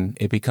then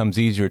it becomes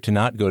easier to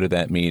not go to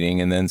that meeting,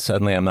 and then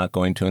suddenly I'm not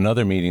going to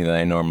another meeting that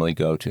I normally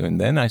go to.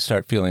 And then I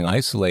start feeling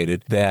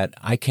isolated, that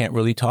I can't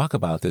really talk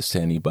about this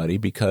to anybody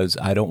because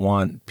I don't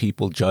want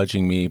people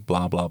judging me,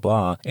 blah, blah,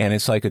 blah. And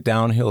it's like a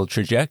downhill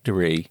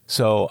trajectory.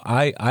 So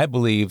I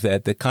believe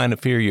that the kind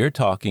of fear you're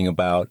talking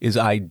about is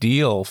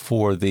ideal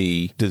for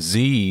the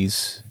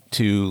disease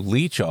to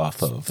leech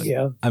off of.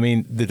 Yeah. I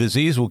mean, the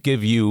disease will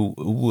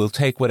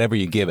take whatever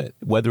you give it,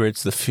 whether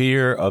it's the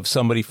fear of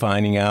somebody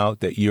finding out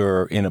that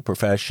you're in a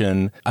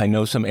profession. I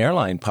know some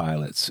airline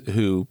pilots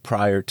who,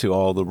 prior to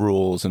all the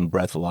rules and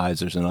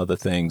breathalyzers and other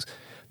things,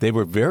 they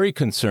were very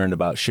concerned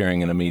about sharing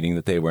in a meeting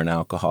that they were an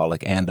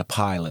alcoholic and a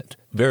pilot.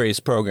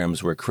 Various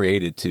programs were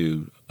created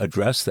to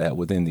address that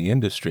within the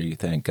industry,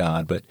 thank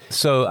God. But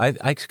so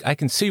I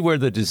can see where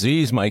the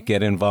disease might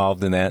get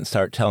involved in that and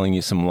start telling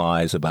you some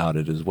lies about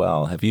it as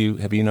well. Have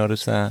you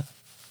noticed that?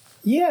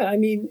 Yeah, I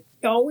mean,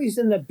 always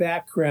in the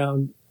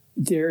background,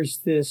 there's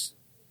this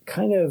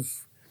kind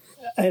of,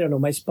 I don't know,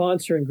 my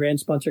sponsor and grand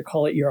sponsor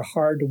call it your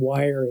hard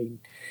wiring.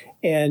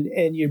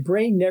 And your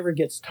brain never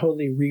gets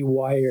totally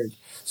rewired.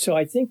 So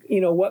I think,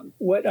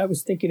 what I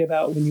was thinking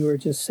about when you were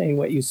just saying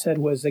what you said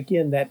was,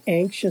 again, that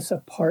anxious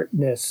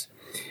apartness.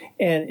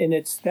 And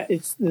it's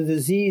the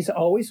disease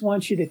always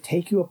wants you to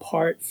take you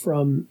apart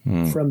from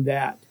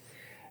that.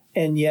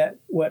 And yet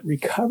what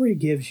recovery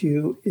gives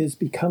you is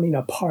becoming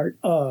a part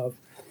of.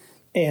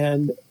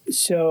 And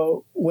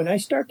so when I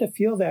start to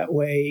feel that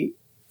way,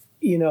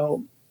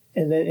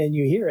 and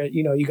you hear it,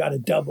 you got to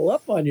double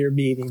up on your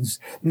meetings,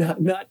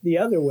 not the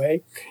other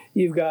way.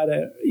 You've got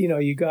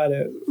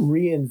to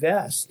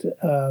reinvest.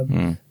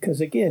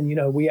 Because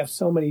again, we have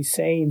so many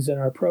sayings in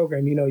our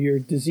program, your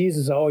disease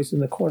is always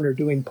in the corner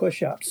doing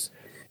push-ups.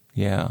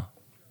 Yeah.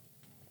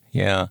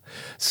 Yeah.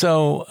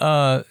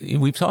 So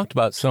we've talked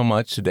about so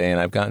much today,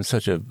 and I've gotten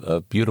such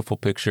a beautiful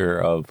picture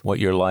of what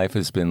your life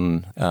has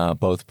been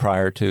both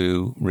prior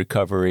to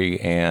recovery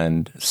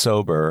and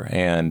sober.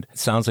 And it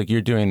sounds like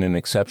you're doing an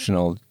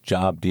exceptional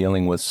job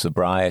dealing with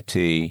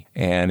sobriety,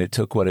 and it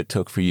took what it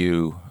took for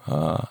you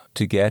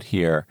to get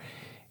here.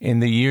 In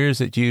the years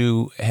that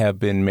you have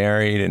been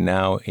married and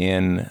now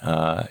in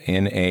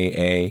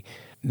AA,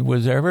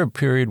 was there ever a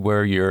period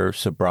where your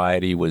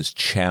sobriety was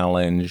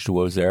challenged?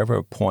 Was there ever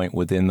a point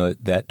within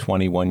that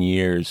 21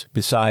 years,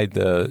 beside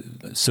the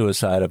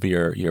suicide of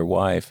your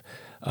wife,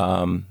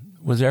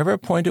 was there ever a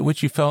point at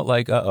which you felt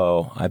like,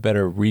 I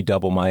better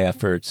redouble my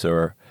efforts,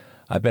 or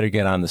I better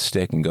get on the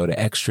stick and go to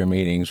extra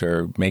meetings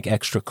or make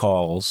extra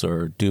calls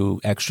or do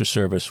extra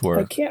service work?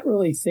 I can't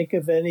really think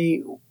of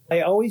any.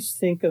 I always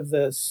think of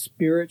the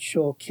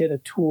spiritual kit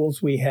of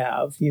tools we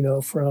have,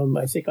 from,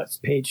 I think it's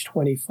page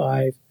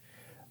 25.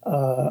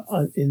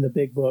 In the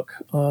big book.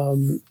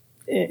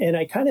 And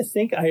I kind of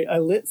think, I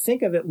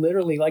think of it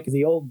literally like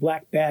the old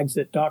black bags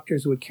that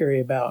doctors would carry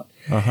about.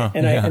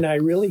 And I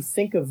really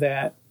think of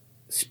that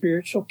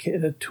spiritual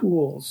kit of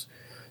tools.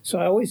 So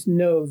I always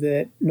know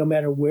that no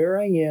matter where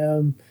I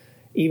am,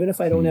 even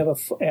if I don't have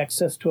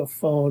access to a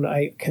phone,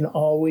 I can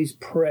always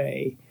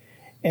pray.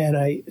 And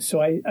I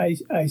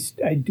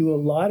do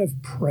a lot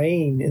of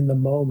praying in the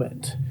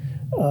moment,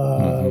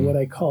 what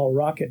I call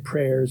rocket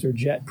prayers or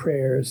jet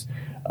prayers.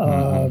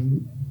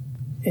 And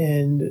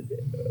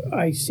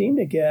I seem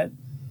to get,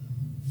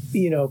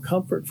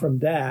 comfort from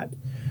that.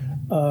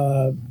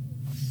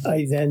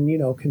 I then,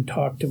 can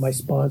talk to my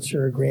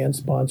sponsor or grand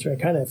sponsor. I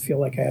kind of feel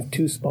like I have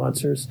two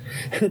sponsors,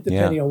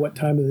 depending on what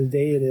time of the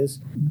day it is.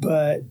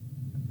 But,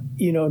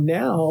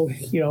 now,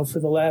 for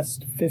the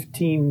last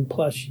 15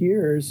 plus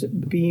years,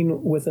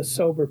 being with a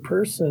sober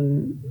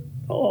person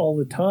all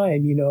the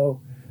time,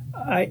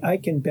 I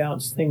can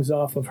bounce things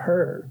off of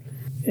her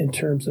in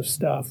terms of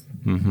stuff.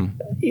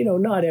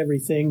 Not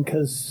everything,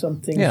 because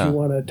some things you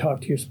want to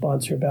talk to your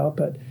sponsor about.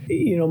 But,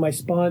 my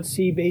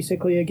sponsee,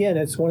 basically, again,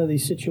 it's one of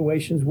these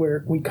situations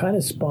where we kind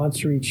of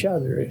sponsor each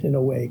other in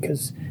a way,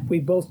 because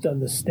we've both done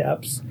the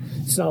steps.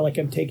 It's not like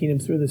I'm taking him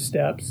through the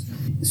steps.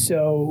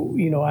 So,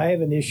 I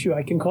have an issue,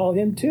 I can call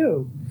him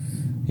too.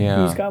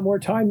 Yeah. He's got more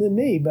time than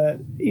me, but,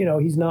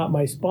 he's not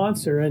my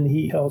sponsor, and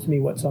he tells me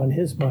what's on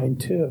his mind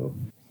too.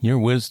 Your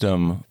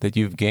wisdom that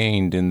you've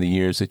gained in the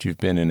years that you've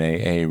been in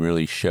AA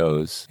really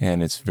shows,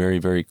 and it's very,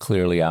 very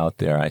clearly out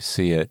there. I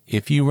see it.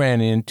 If you ran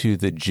into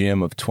the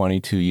Jim of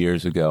 22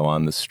 years ago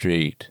on the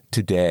street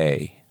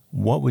today,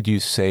 what would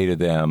you say to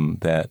them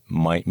that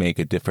might make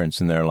a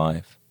difference in their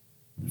life?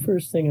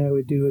 First thing I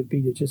would do would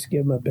be to just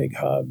give them a big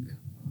hug.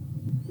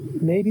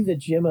 Maybe the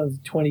Jim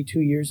of 22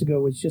 years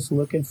ago was just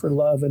looking for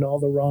love in all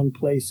the wrong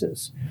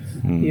places.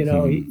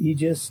 He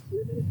just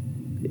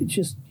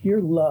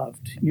you're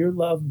loved. You're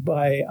loved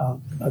by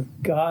a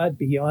God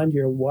beyond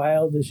your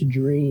wildest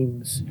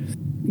dreams.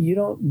 You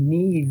don't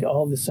need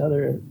all this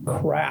other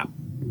crap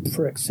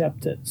for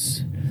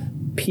acceptance.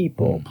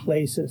 People,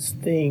 places,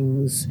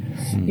 things.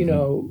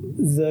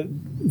 The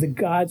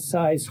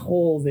God-sized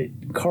hole that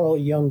Carl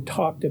Jung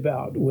talked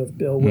about with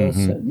Bill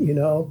Wilson,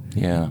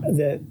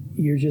 that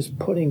you're just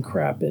putting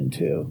crap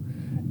into.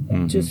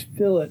 Just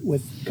fill it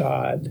with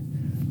God.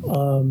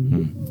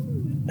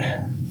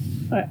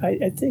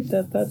 I think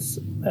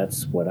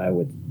that's what I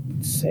would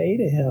say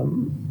to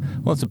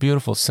him. Well, it's a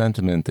beautiful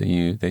sentiment that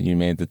you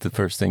made, that the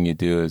first thing you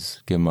do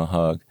is give him a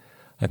hug.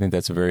 I think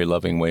that's a very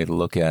loving way to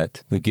look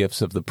at the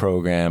gifts of the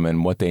program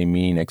and what they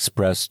mean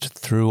expressed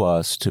through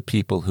us to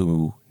people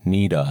who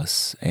need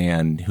us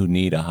and who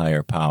need a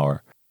higher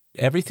power.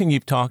 Everything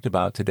you've talked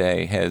about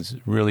today has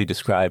really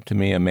described to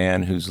me a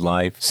man whose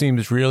life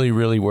seems really,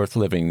 really worth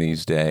living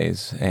these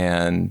days.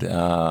 And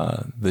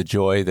the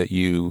joy that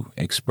you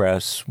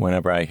express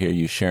whenever I hear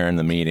you share in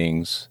the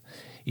meetings,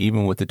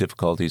 even with the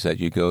difficulties that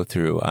you go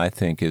through, I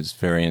think is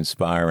very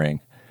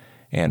inspiring.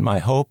 And my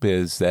hope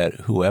is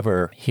that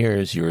whoever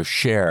hears your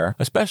share,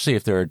 especially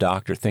if they're a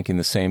doctor thinking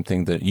the same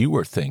thing that you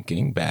were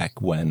thinking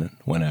back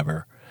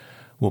whenever,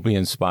 will be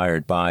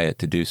inspired by it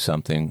to do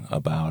something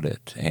about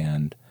it.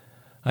 And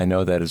I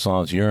know that as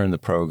long as you're in the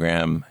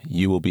program,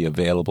 you will be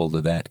available to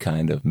that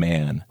kind of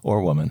man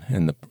or woman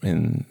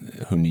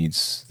who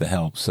needs the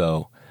help.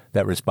 So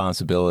that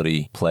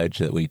responsibility pledge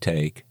that we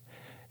take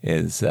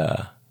is,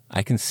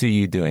 I can see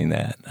you doing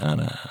that on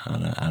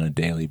a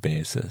daily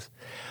basis.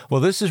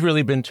 Well, this has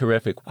really been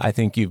terrific. I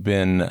think you've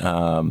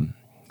been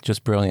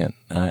just brilliant.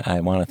 I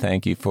want to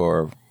thank you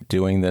for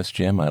doing this,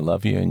 Jim. I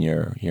love you, and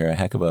you're a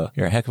heck of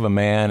a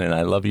man, and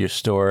I love your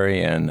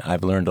story, and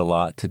I've learned a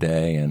lot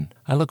today, and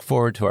I look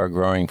forward to our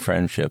growing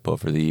friendship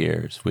over the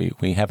years.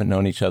 We haven't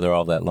known each other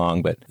all that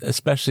long, but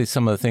especially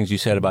some of the things you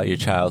said about your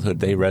childhood,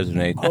 they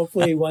resonate.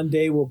 Hopefully one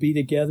day we'll be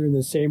together in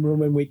the same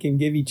room and we can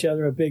give each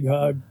other a big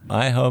hug.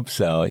 I hope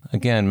so.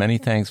 Again, many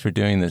thanks for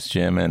doing this,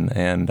 Jim,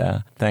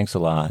 and thanks a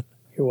lot.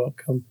 You're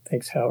welcome.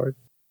 Thanks, Howard.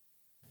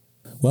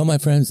 Well, my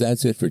friends,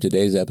 that's it for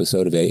today's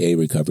episode of AA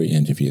Recovery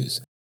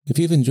Interviews. If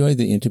you've enjoyed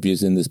the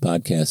interviews in this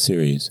podcast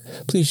series,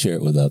 please share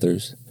it with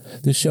others.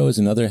 This show is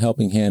another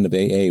helping hand of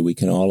AA we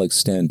can all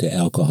extend to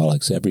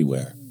alcoholics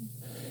everywhere.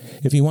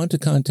 If you want to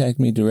contact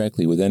me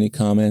directly with any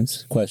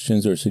comments,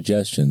 questions, or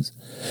suggestions,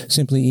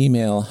 simply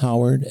email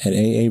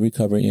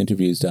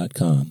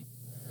howard@aarecoveryinterviews.com.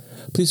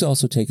 Please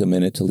also take a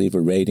minute to leave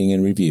a rating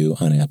and review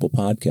on Apple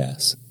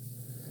Podcasts.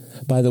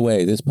 By the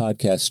way, this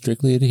podcast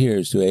strictly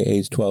adheres to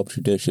AA's 12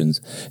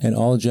 traditions and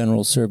all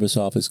General Service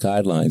Office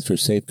guidelines for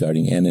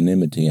safeguarding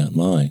anonymity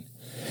online.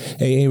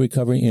 AA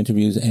Recovery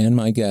Interviews and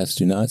my guests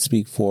do not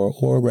speak for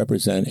or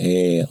represent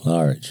AA at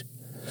large.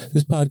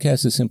 This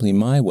podcast is simply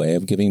my way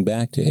of giving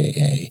back to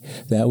AA,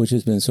 that which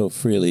has been so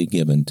freely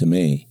given to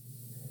me.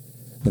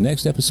 The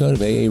next episode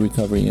of AA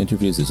Recovery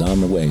Interviews is on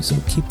the way, so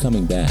keep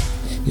coming back.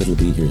 It'll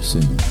be here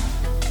soon.